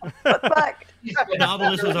the fuck? The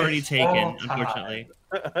novelist was already taken, unfortunately.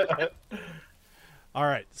 all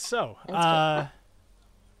right. So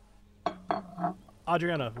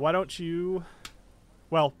Adriana, why don't you?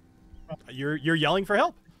 Well, you're yelling for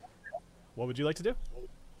help. What would you like to do?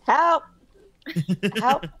 Help!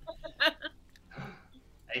 Help!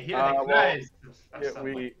 I hear the cries. I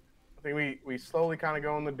think we slowly kind of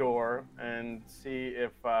go in the door and see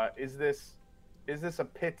if is this a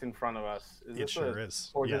pit in front of us? It sure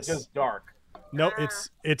is. Or is yes. it just dark? No,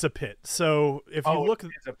 it's a pit. So if you look,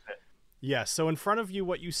 it's a pit. yeah. So in front of you,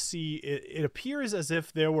 what you see, it appears as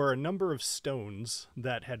if there were a number of stones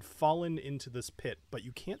that had fallen into this pit, but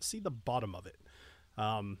you can't see the bottom of it.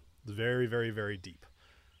 Very, very, very deep.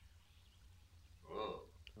 Whoa.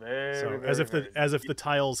 As if the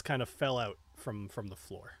tiles kind of fell out from the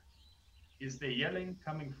floor. Is the yelling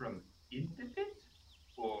coming from in the pit,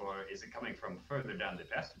 or is it coming from further down the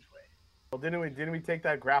passageway? Well, didn't we take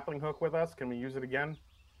that grappling hook with us? Can we use it again?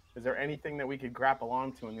 Is there anything that we could grapple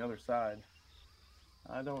onto on the other side?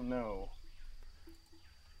 I don't know.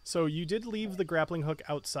 So you did leave the grappling hook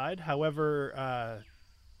outside. However,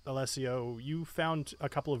 Alessio, you found a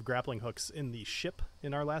couple of grappling hooks in the ship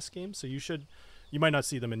in our last game, so you might not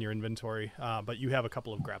see them in your inventory, but you have a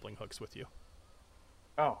couple of grappling hooks with you.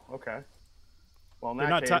 Oh, okay. Well, in They're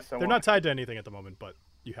that not case, they're not tied to anything at the moment, but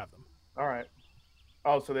you have them. All right.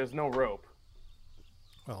 Oh, so there's no rope.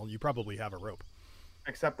 Well, you probably have a rope.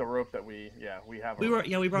 Except the rope that we have. We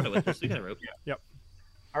brought it with us. We got a rope. Yep.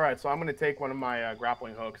 All right, so I'm going to take one of my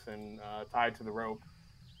grappling hooks and tie it to the rope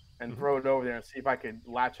and throw it over there and see if I could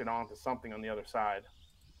latch it onto something on the other side.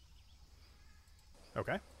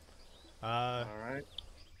 Okay. All right.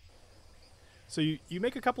 So you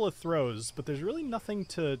make a couple of throws, but there's really nothing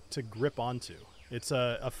to grip onto. It's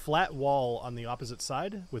a flat wall on the opposite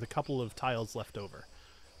side with a couple of tiles left over.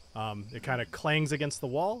 It kind of clangs against the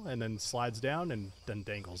wall and then slides down and then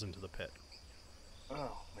dangles into the pit.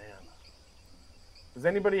 Oh man! Does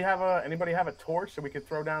anybody have a torch that we could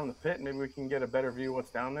throw down in the pit? Maybe we can get a better view of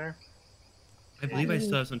what's down there. I believe I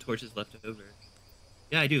still have some torches left over.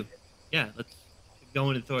 Yeah, I do. Yeah, let's go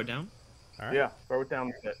in and throw it down. All right. Yeah, throw it down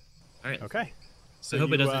the pit. All right. Okay. So I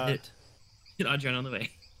hope it doesn't hit. Get Adrian on the way.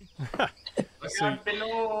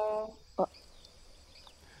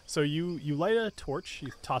 So you light a torch,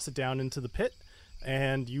 you toss it down into the pit,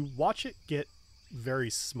 and you watch it get very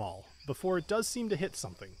small before it does seem to hit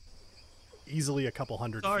something. Easily a couple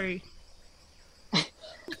hundred feet.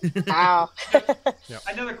 Sorry. Ow.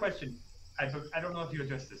 Another question. I don't know if you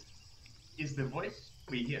addressed this. Is the voice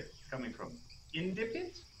we hear coming from in the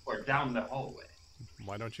pit or down the hallway?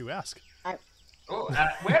 Why don't you ask? Oh,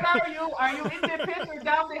 where are you? Are you in the pit or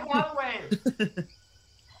down the hallway?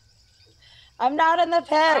 I'm not in the pit.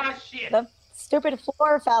 Ah, shit. The stupid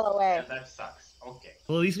floor fell away. Yeah, that sucks. Okay.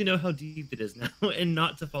 Well, at least we know how deep it is now, and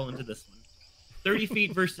not to fall into this one. 30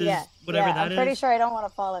 feet versus whatever yeah, that is. I'm pretty sure I don't want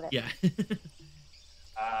to fall in it. Yeah.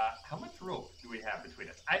 How much rope do we have between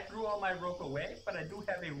us? I threw all my rope away, but I do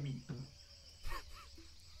have a weep.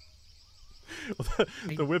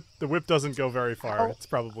 The whip doesn't go very far. It's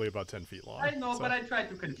probably about 10 feet long. I know, so. but I tried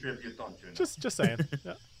to contribute, don't you know? Just saying.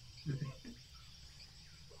 Yeah.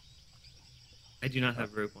 I do not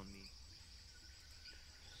have rope on me.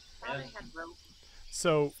 Probably have rope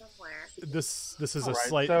So somewhere. this is a All right,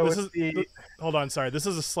 slight. so This it's is the- hold on. Sorry, this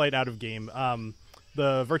is a slight out of game.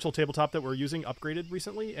 The virtual tabletop that we're using upgraded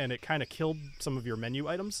recently, and it kind of killed some of your menu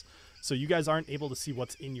items, so you guys aren't able to see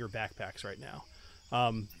what's in your backpacks right now.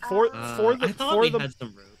 For the I thought we the had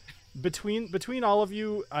some rope. between all of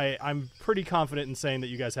you, I'm pretty confident in saying that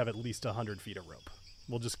you guys have at least 100 feet of rope.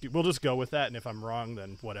 We'll just go with that, and if I'm wrong,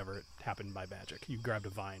 then whatever. It happened by magic. You grabbed a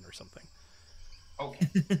vine or something.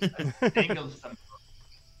 Okay. Dangle some.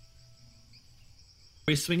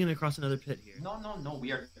 We're swinging across another pit here. No.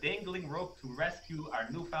 We are dangling rope to rescue our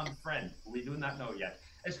newfound friend, who we do not know yet.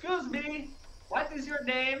 Excuse me. What is your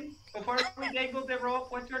name? Before we dangle the rope,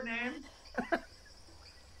 what's your name?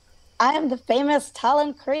 I am the famous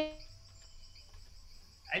TaLin Creek.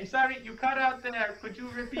 I'm sorry, you cut out there. Could you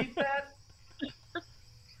repeat that?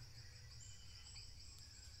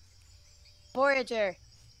 Voyager,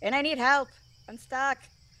 and I need help. I'm stuck.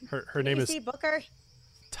 Her name you is see Booker?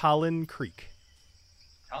 TaLin Creek.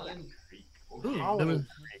 TaLin Creek. Ooh, Okay. that was-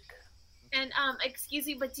 And excuse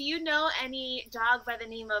me, but do you know any dog by the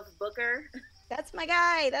name of Booker? That's my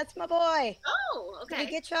guy. That's my boy. Oh, Did he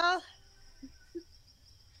okay. get y'all?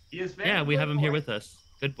 He is very Yeah, we have good him here boy. with us.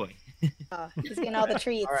 Good boy. Oh, he's getting all the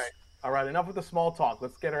treats. All right. Enough with the small talk.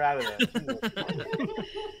 Let's get her out of there.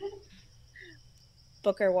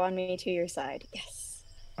 Booker won me to your side. Yes.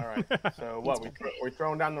 All right. So what? We're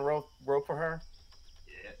throwing down the rope for her.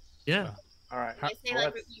 Yes. Yeah. All right. I say So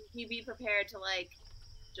like let's- you be prepared to like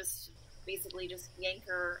just basically just yank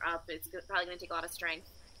her up. It's probably going to take a lot of strength.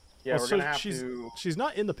 yeah, Well, we're so gonna have she's to. she's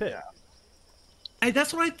not in the pit. Yeah.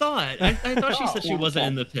 That's what I thought. I thought she said she Yeah, wasn't yeah,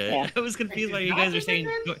 in the pit. yeah. I was confused why you Not guys in are the saying.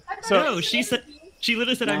 pit? I thought So- No, she said. She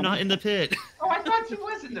literally said, "I'm not in the pit." Oh, I thought she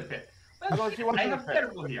was in the pit. I thought she was I in the have pit.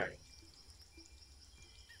 terrible hearing.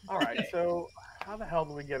 All right. So how the hell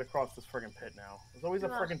do we get across this friggin' pit now? There's always a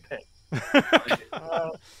friggin' pit.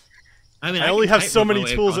 I mean, I only have can so type many my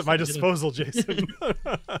way tools at across my the pit. disposal, Jason.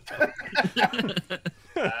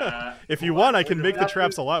 If you Well, want, I can make the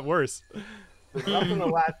traps a lot worse. There's nothing to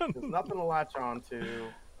latch. There's nothing to latch on to.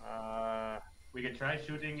 We could try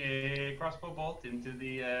shooting a crossbow bolt into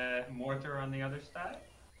the mortar on the other side.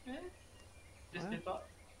 Eh? Just a thought.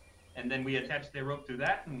 And then we attach the rope to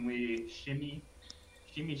that, and we shimmy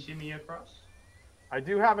across. I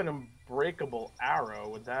do have an unbreakable arrow.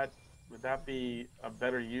 Would that be a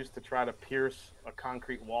better use to try to pierce a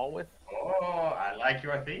concrete wall with? Oh, I like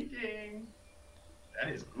your thinking. That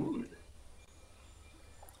is good.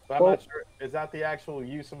 But I'm not sure. Is that the actual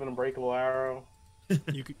use of an unbreakable arrow?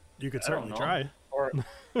 You could I certainly don't know. try. Or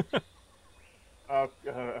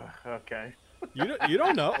okay. You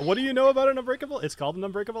don't know. What do you know about an unbreakable? It's called an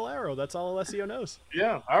unbreakable arrow. That's all SEO knows.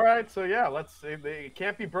 Yeah. All right. So yeah, let's. It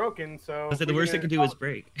can't be broken. So I said the worst it can do is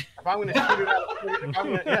break. If I'm gonna shoot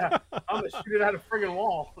it out, I'm gonna shoot it out a friggin'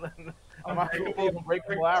 wall. Then I might as well be an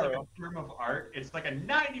unbreakable Like arrow. a term of art, it's like a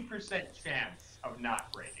 90% chance of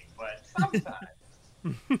not breaking, but sometimes.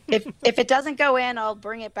 If it doesn't go in, I'll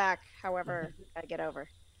bring it back. However, I get over.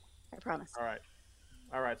 I promise. All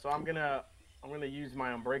right. So I'm gonna use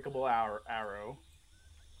my unbreakable arrow.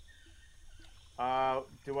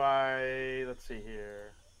 Let's see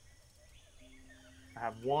here. I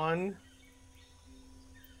have one.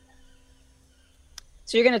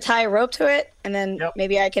 So you're gonna tie a rope to it, and then Yep.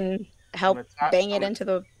 maybe I can help I'm gonna tie- bang it I'm- into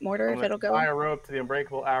the mortar I'm if gonna it'll go. tie in. a rope to the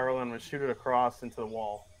unbreakable arrow and I'm gonna shoot it across into the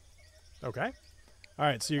wall. Okay. All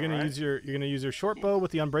right. So you're gonna All right. use your short bow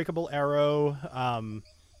with the unbreakable arrow,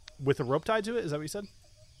 with a rope tied to it. Is that what you said?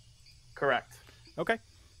 Correct. Okay.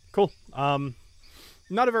 Cool.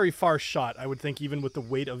 Not a very far shot, I would think, even with the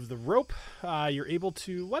weight of the rope. You're able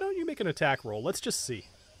to. Why don't you make an attack roll? Let's just see.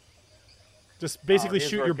 Just basically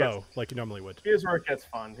here's shoot where your it gets- bow like you normally would. Here's where it gets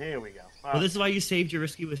fun. Here we go. Well, this is why you saved your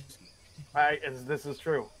risky whiskey. This is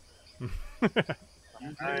true. You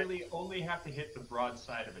literally only have to hit the broad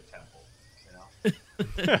side of a temple,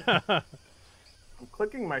 you know? I'm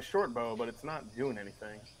clicking my short bow, but it's not doing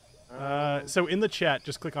anything. So in the chat,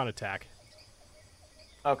 just click on attack.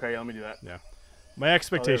 Okay, let me do that. Yeah. My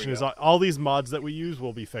expectation we is go. all these mods that we use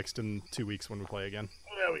will be fixed in 2 weeks when we play again.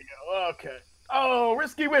 There we go. Okay. Oh,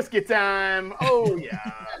 risky whiskey time. Oh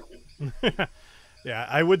yeah. Yeah,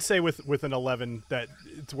 I would say with an 11 that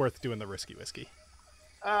it's worth doing the risky whiskey.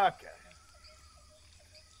 Okay.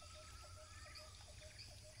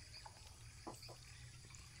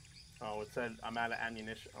 Oh, it said I'm out of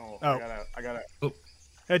ammunition. Oh. I gotta.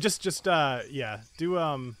 Yeah, just yeah, do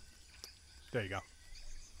there you go.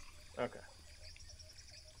 Okay.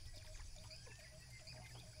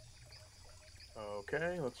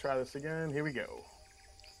 Okay, let's try this again. Here we go.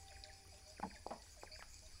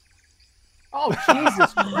 Oh,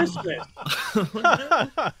 Jesus Christmas! What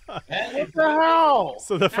the hell?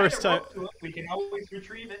 So the first time, we can always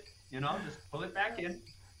retrieve it. Just pull it back in.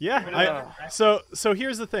 yeah. So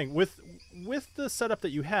here's the thing with the setup that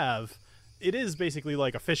you have, it is basically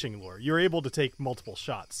like a fishing lure. You're able to take multiple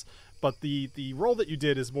shots, but the roll that you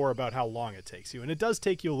did is more about how long it takes you, and it does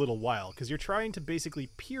take you a little while because you're trying to basically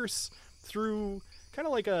pierce through kind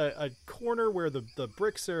of like a corner where the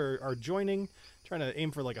bricks are joining, trying to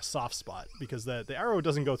aim for like a soft spot because the arrow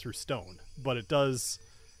doesn't go through stone, but it does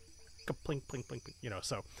plink, plink, plink, plink,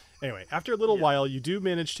 so anyway, after a little while you do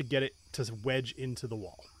manage to get it to wedge into the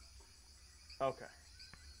wall. Okay.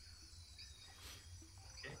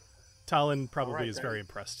 TaLin probably Alright, is then. very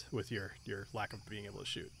impressed with your lack of being able to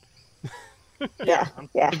shoot. Yeah.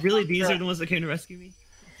 Really, these are the ones that came to rescue me?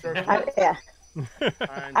 Sure. Yeah.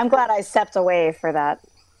 Fine. I'm glad I stepped away for that.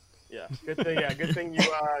 Yeah. Good thing. Yeah.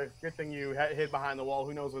 Good thing you hid behind the wall.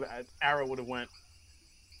 Who knows where that arrow would have went?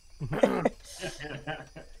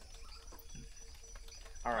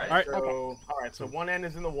 All right. So one end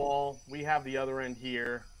is in the wall. We have the other end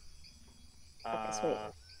here. Okay, sweet.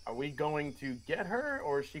 Are we going to get her,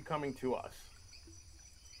 or is she coming to us?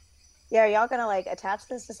 Yeah, are y'all gonna like attach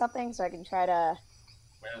this to something so I can try to?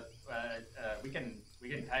 Well, we can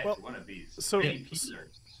tie it Well, to one of these. so- Many pieces.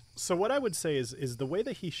 So what I would say is the way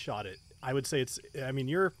that he shot it, I would say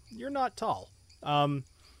you're not tall.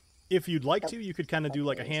 If you'd like to, you could kind of do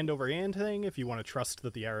like a hand over hand thing if you want to trust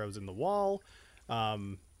that the arrow's in the wall.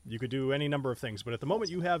 You could do any number of things, but at the moment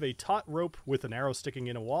you have a taut rope with an arrow sticking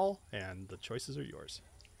in a wall, and the choices are yours.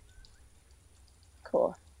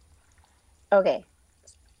 Cool. Okay.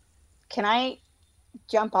 Can I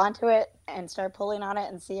jump onto it and start pulling on it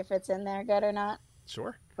and see if it's in there good or not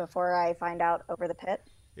Sure. before I find out over the pit?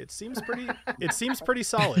 It seems pretty. It seems pretty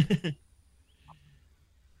solid.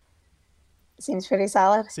 Seems pretty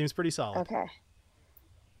solid. Seems pretty solid. Okay.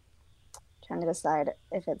 Trying to decide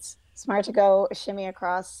if it's smart to go shimmy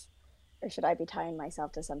across or should I be tying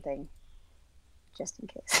myself to something just in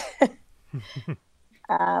case.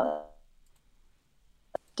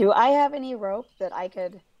 Do I have any rope that I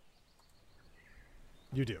could,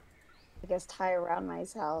 You do. I guess, tie around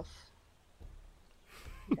myself?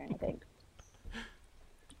 I'm trying to think.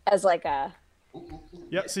 As like a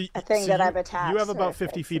Yeah. So A thing that I've attached You have or about a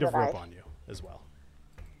 50 fix feet of that rope I- on you as well.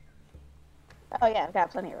 Oh yeah, I've got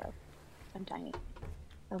plenty of rope. I'm tiny.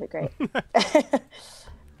 That'll be great.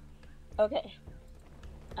 Okay.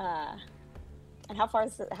 And how far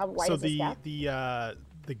is it, how wide So is this gap?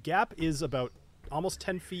 the gap is about almost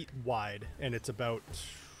 10 feet wide, and it's about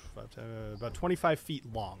 25 feet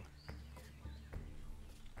long.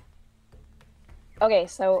 Okay,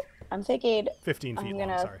 so I'm thinking 15 I'm feet long.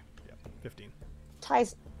 gonna- Sorry. Yeah, 15.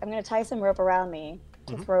 I'm gonna tie some rope around me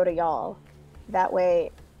to Mhm. throw to y'all. That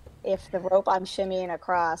way, if the rope I'm shimmying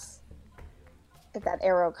across, if that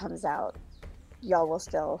arrow comes out, y'all will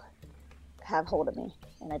still have hold of me,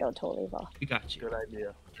 and I don't totally fall. We got you. Good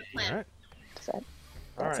idea. All right. So All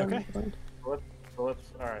that's right. Okay. in- So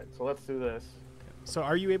let's do this. So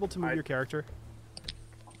are you able to move I- your character?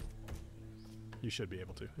 You should be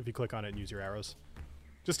able to if you click on it and use your arrows,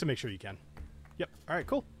 just to make sure you can. Yep. All right.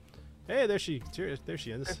 Cool. Hey, there she is.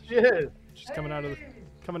 Yes. She's coming out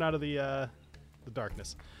of the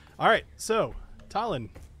darkness. All right. So, TaLin,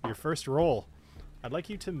 your first roll. I'd like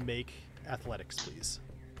you to make athletics, please.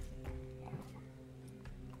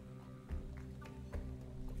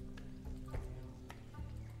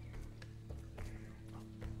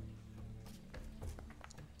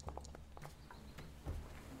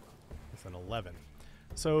 With an 11.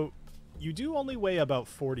 So you do only weigh about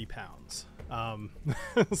 40 pounds.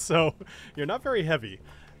 So you're not very heavy.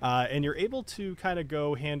 And you're able to kind of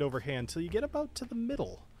go hand over hand till you get about to the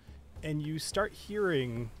middle. And you start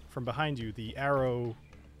hearing from behind you the arrow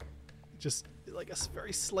just like a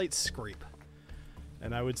very slight scrape.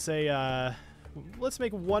 And I would say let's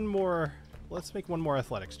make one more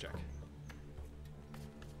athletics check.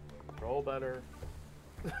 Roll better.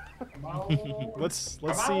 Come on. Let's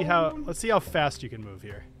Come see how fast you can move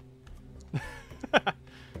here.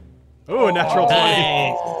 Oh, natural 20.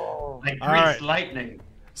 Nice. Like All grease right. lightning.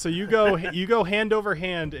 So you go hand over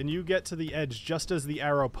hand, and you get to the edge just as the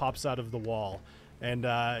arrow pops out of the wall. And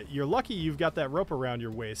you're lucky you've got that rope around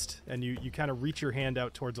your waist, and you kind of reach your hand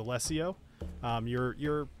out towards Alessio.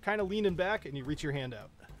 You're kind of leaning back, and you reach your hand out.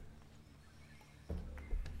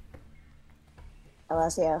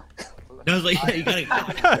 Alessio. I was like, you gotta.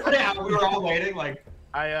 Yeah, we were all waiting. Like,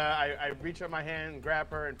 I reach out my hand, grab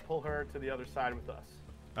her, and pull her to the other side with us.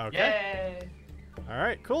 Okay. yay! All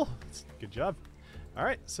right. Cool. Good job. All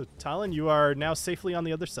right. So TaLin, you are now safely on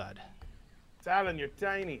the other side. TaLin, you're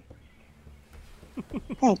tiny.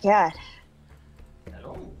 Thank God.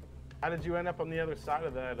 Hello. How did you end up on the other side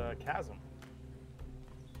of that chasm?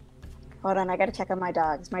 Hold on, I gotta check on my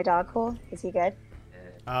dog. Is my dog cool? Is he good?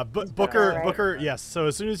 Booker, alright. Booker, yes. So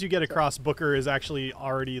as soon as you get across, Booker is actually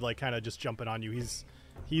already like kind of just jumping on you.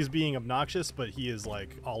 He's being obnoxious, but he is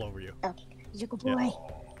like all over you. Okay. He's a good boy.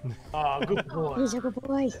 Oh, good boy. He's a good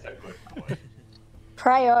boy. That's a good boy.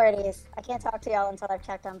 Priorities. I can't talk to y'all until I've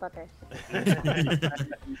checked on Booker.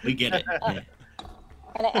 We get it. Yeah.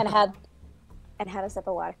 And had a sip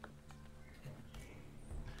of water.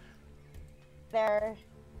 There,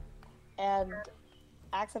 and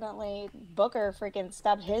accidentally Booker freaking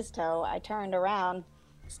stubbed his toe. I turned around,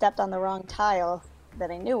 stepped on the wrong tile that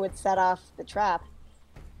I knew would set off the trap,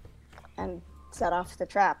 and set off the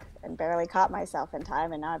trap, and barely caught myself in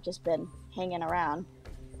time. And now I've just been hanging around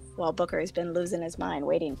while Booker has been losing his mind,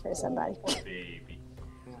 waiting for somebody. Poor baby.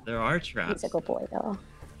 There are He's traps. a good boy, though.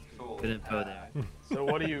 So, Good info there. So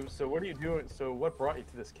what are you doing? So what brought you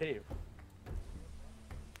to this cave?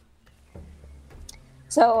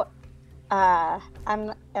 So,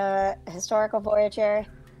 I'm a historical voyager.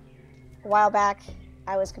 A while back,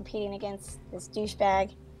 I was competing against this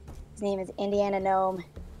douchebag. His name is Indiana Gnome.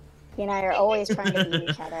 He and I are always trying to beat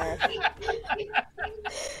each other.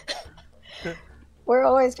 We're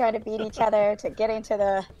always trying to beat each other to get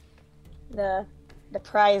into the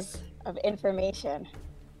prize of information.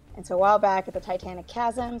 And so a while back at the Titanic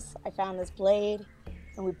Chasms, I found this blade,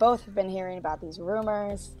 and we both have been hearing about these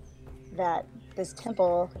rumors that this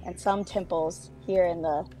temple and some temples here in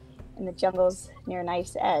the jungles near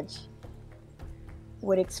Knife's Edge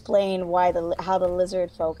would explain why how the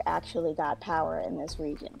lizard folk actually got power in this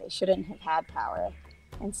region. They shouldn't have had power,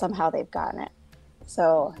 and somehow they've gotten it.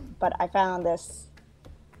 So, but I found this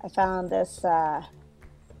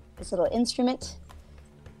little instrument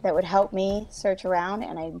that would help me search around,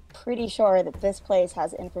 and I'm pretty sure that this place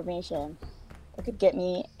has information that could get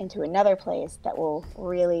me into another place that will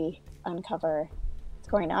really uncover what's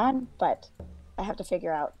going on, but I have to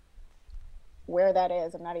figure out where that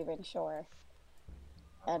is. I'm not even sure,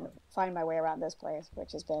 and find my way around this place,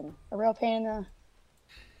 which has been a real pain in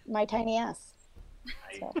my tiny ass.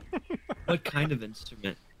 So, What kind of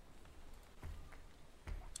instrument?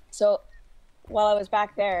 so while I was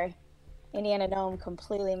back there, Indiana Gnome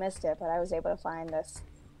completely missed it, but I was able to find this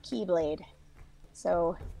keyblade.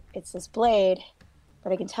 So it's this blade,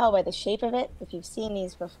 but I can tell by the shape of it, if you've seen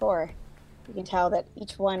these before, you can tell that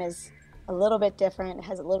each one is a little bit different. It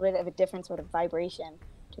has a little bit of a different sort of vibration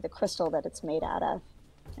to the crystal that it's made out of.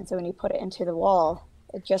 And so when you put it into the wall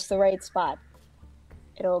at just the right spot,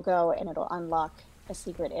 it'll go and it'll unlock a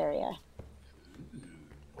secret area.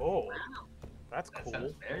 Oh, that's that cool.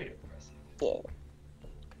 sounds very impressive. Yeah.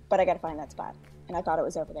 But I gotta find that spot. And I thought it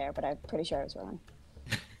was over there, but I'm pretty sure I was wrong.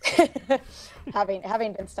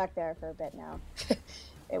 having been stuck there for a bit now,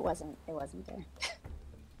 it wasn't there.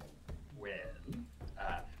 Well,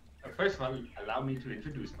 first of all, allow me to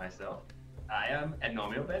introduce myself. I am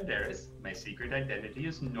Enomio Banderas. My secret identity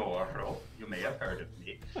is Noro. You may have heard of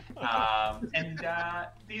me. And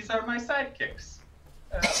these are my sidekicks.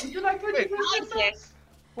 Would you like to introduce yourselves?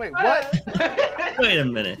 Wait, what? Wait a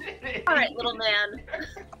minute. All right, little man.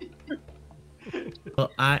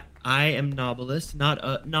 Well, I am Nobilis, not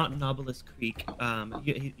Nobilis Creek.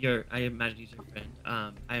 You're I imagine he's your friend.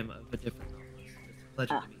 I am of a different Nobilis. It's a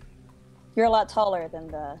pleasure to meet you. You're a lot taller than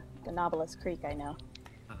the Nobilis Creek I know.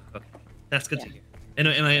 Okay, that's good to hear. And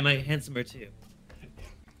am I handsomer too?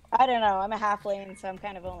 I don't know. I'm a halfling, so I'm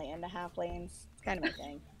kind of only into halflings. It's kind of my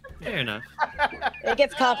thing. Fair enough. It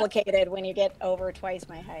gets complicated when you get over twice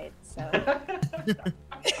my height. So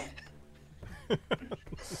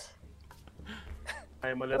I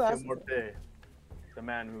am Alessio Morte, the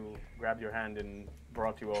man who grabbed your hand and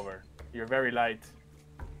brought you over. You're very light,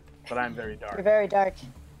 but I'm very dark. you're very dark.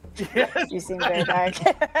 Yes. You seem very dark.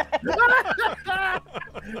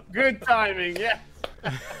 Good timing, yes.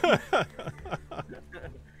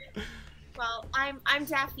 Well, I'm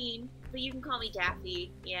Daphne, but you can call me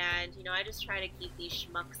Daffy. And I just try to keep these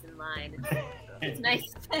schmucks in line. It's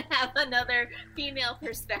nice to have another female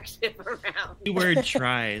perspective around. Keyword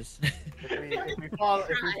tries. If we fall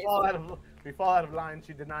out of line,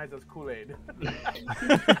 she denies us Kool-Aid.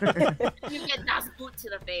 You get Das Boot to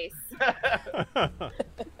the face.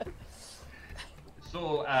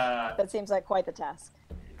 So, That seems like quite the task.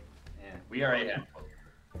 yeah, we are a handful.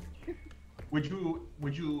 Would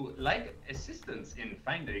you like assistance in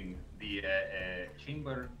finding the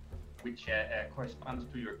chamber which corresponds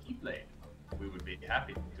to your keyblade? We would be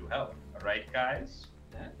happy to help. All right, guys?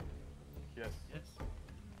 Yeah? Yes,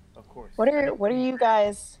 of course. What are you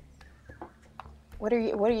guys? What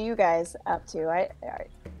are you guys up to?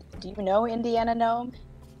 Do you know Indiana Gnome?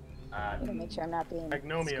 I'm gonna make sure I'm not being. Like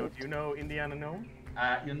Nomeo, scooped. do you know Indiana Gnome?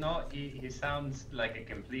 He sounds like a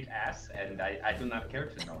complete ass, and I do not care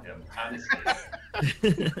to know him, honestly.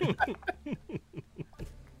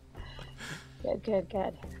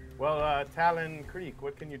 Good. Well, TaLin Creek,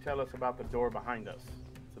 what can you tell us about the door behind us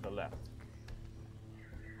to the left?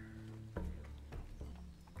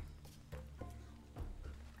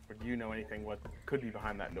 Or do you know anything what could be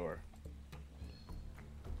behind that door?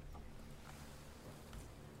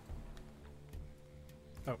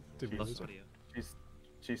 Oh, did we lose her? Audio.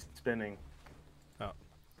 She's spinning. Oh,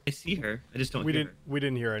 I see her. I just don't we hear didn't. We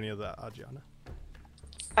didn't hear any of that, Adriana.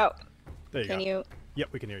 Oh, There you can go. you? Yep,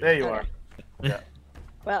 we can hear you. There you Okay. are. Yeah.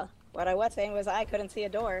 Well, what I was saying was I couldn't see a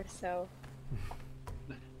door, so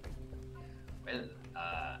Well,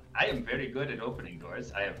 I am very good at opening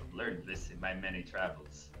doors. I have learned this in my many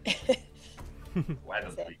travels. Why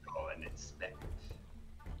don't we go and inspect?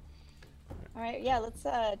 all right. Yeah, let's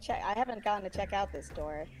check. I haven't gotten to check out this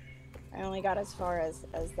door. I only got as far as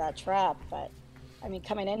that trap, but I mean,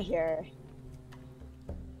 coming in here.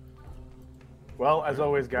 Well, as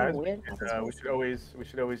always, guys, Weird. we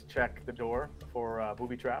should always check the door for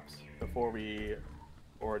booby traps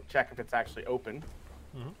or check if it's actually open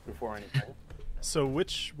Mhm. before anything. So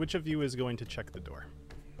which of you is going to check the door?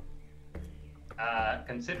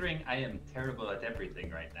 Considering I am terrible at everything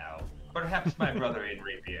right now, perhaps my brother in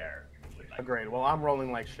Rapier would like. Great. Well, I'm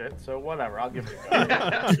rolling like shit, so whatever. I'll give it a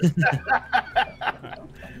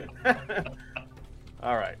go.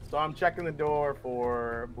 All right. So I'm checking the door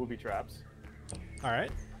for booby traps. All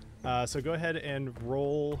right. So go ahead and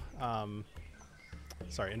roll.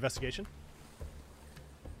 Investigation.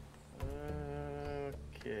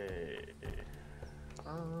 Okay.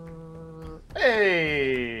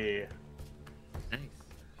 Hey! Nice.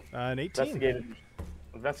 An 18.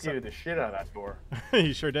 Investigated the shit out of that door.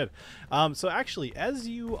 You sure did. So actually, as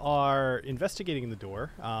you are investigating the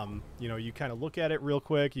door, you kind of look at it real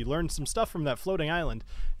quick. You learn some stuff from that floating island.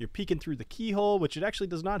 You're peeking through the keyhole, which it actually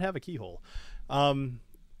does not have a keyhole. And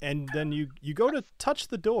then you go to touch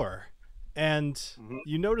the door, and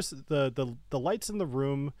you notice the lights in the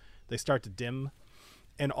room, they start to dim.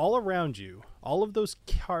 And all around you, all of those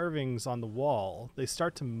carvings on the wall, they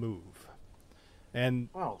start to move. And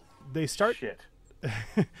they start... Shit.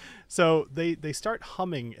 So they start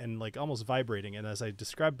humming and like almost vibrating, and as I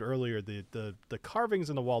described earlier, the carvings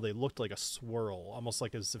in the wall, they looked like a swirl, almost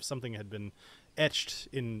like as if something had been etched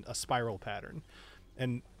in a spiral pattern.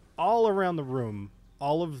 And all around the room,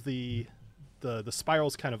 all of the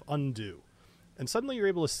spirals kind of undo, and suddenly you're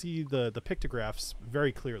able to see the pictographs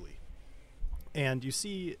very clearly. And you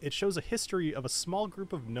see it shows a history of a small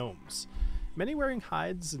group of gnomes, many wearing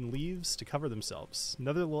hides and leaves to cover themselves.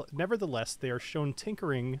 Nevertheless, they are shown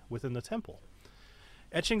tinkering within the temple.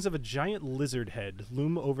 Etchings of a giant lizard head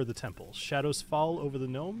loom over the temple. Shadows fall over the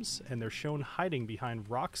gnomes, and they're shown hiding behind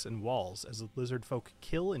rocks and walls as the lizard folk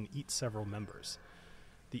kill and eat several members.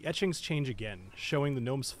 The etchings change again, showing the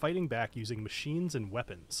gnomes fighting back using machines and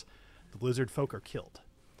weapons. The lizard folk are killed.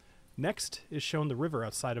 Next is shown the river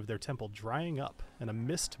outside of their temple drying up and a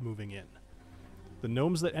mist moving in. The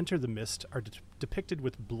gnomes that enter the mist are depicted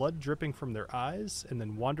with blood dripping from their eyes and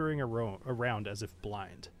then wandering around as if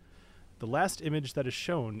blind. The last image that is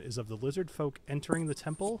shown is of the lizard folk entering the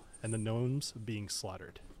temple and the gnomes being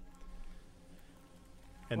slaughtered.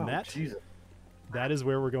 And that is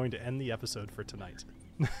where we're going to end the episode for tonight.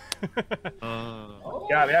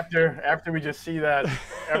 God, after we just see that,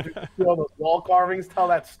 after we see all those wall carvings tell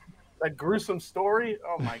that gruesome story,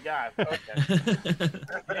 oh my God.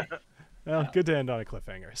 Okay. Well, good to end on a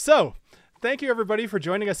cliffhanger. So, thank you everybody for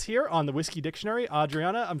joining us here on the Whiskey Dictionary.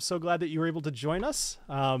 Adriana, I'm so glad that you were able to join us,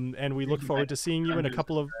 and we look forward to seeing you in a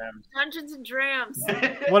couple of... Dungeons and Drams.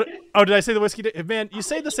 What? Oh, did I say the Whiskey Man, you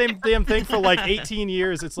say the same damn thing for like 18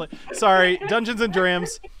 years. It's like, sorry, Dungeons and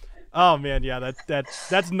Drams. Oh man, yeah,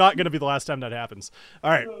 that's not going to be the last time that happens. All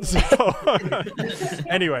right. So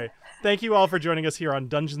anyway, thank you all for joining us here on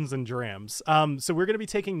Dungeons and Drams. So we're going to be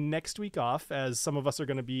taking next week off, as some of us are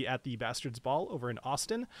going to be at the Bastards Ball over in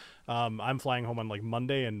Austin. I'm flying home on like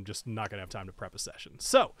Monday and just not going to have time to prep a session.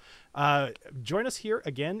 So join us here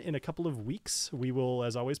again in a couple of weeks. We will,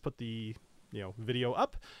 as always, put the video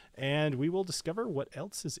up, and we will discover what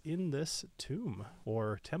else is in this tomb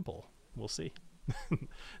or temple. We'll see.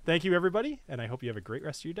 Thank you, everybody, and I hope you have a great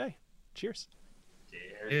rest of your day. Cheers.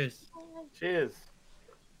 Cheers. Cheers.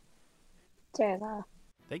 Cheers.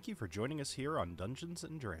 Thank you for joining us here on Dungeons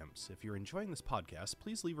and Drams. If you're enjoying this podcast,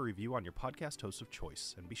 please leave a review on your podcast host of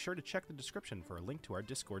choice, and be sure to check the description for a link to our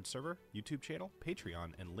Discord server, YouTube channel,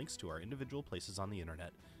 Patreon, and links to our individual places on the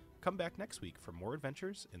internet. Come back next week for more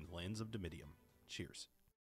adventures in the lands of Domitium. Cheers.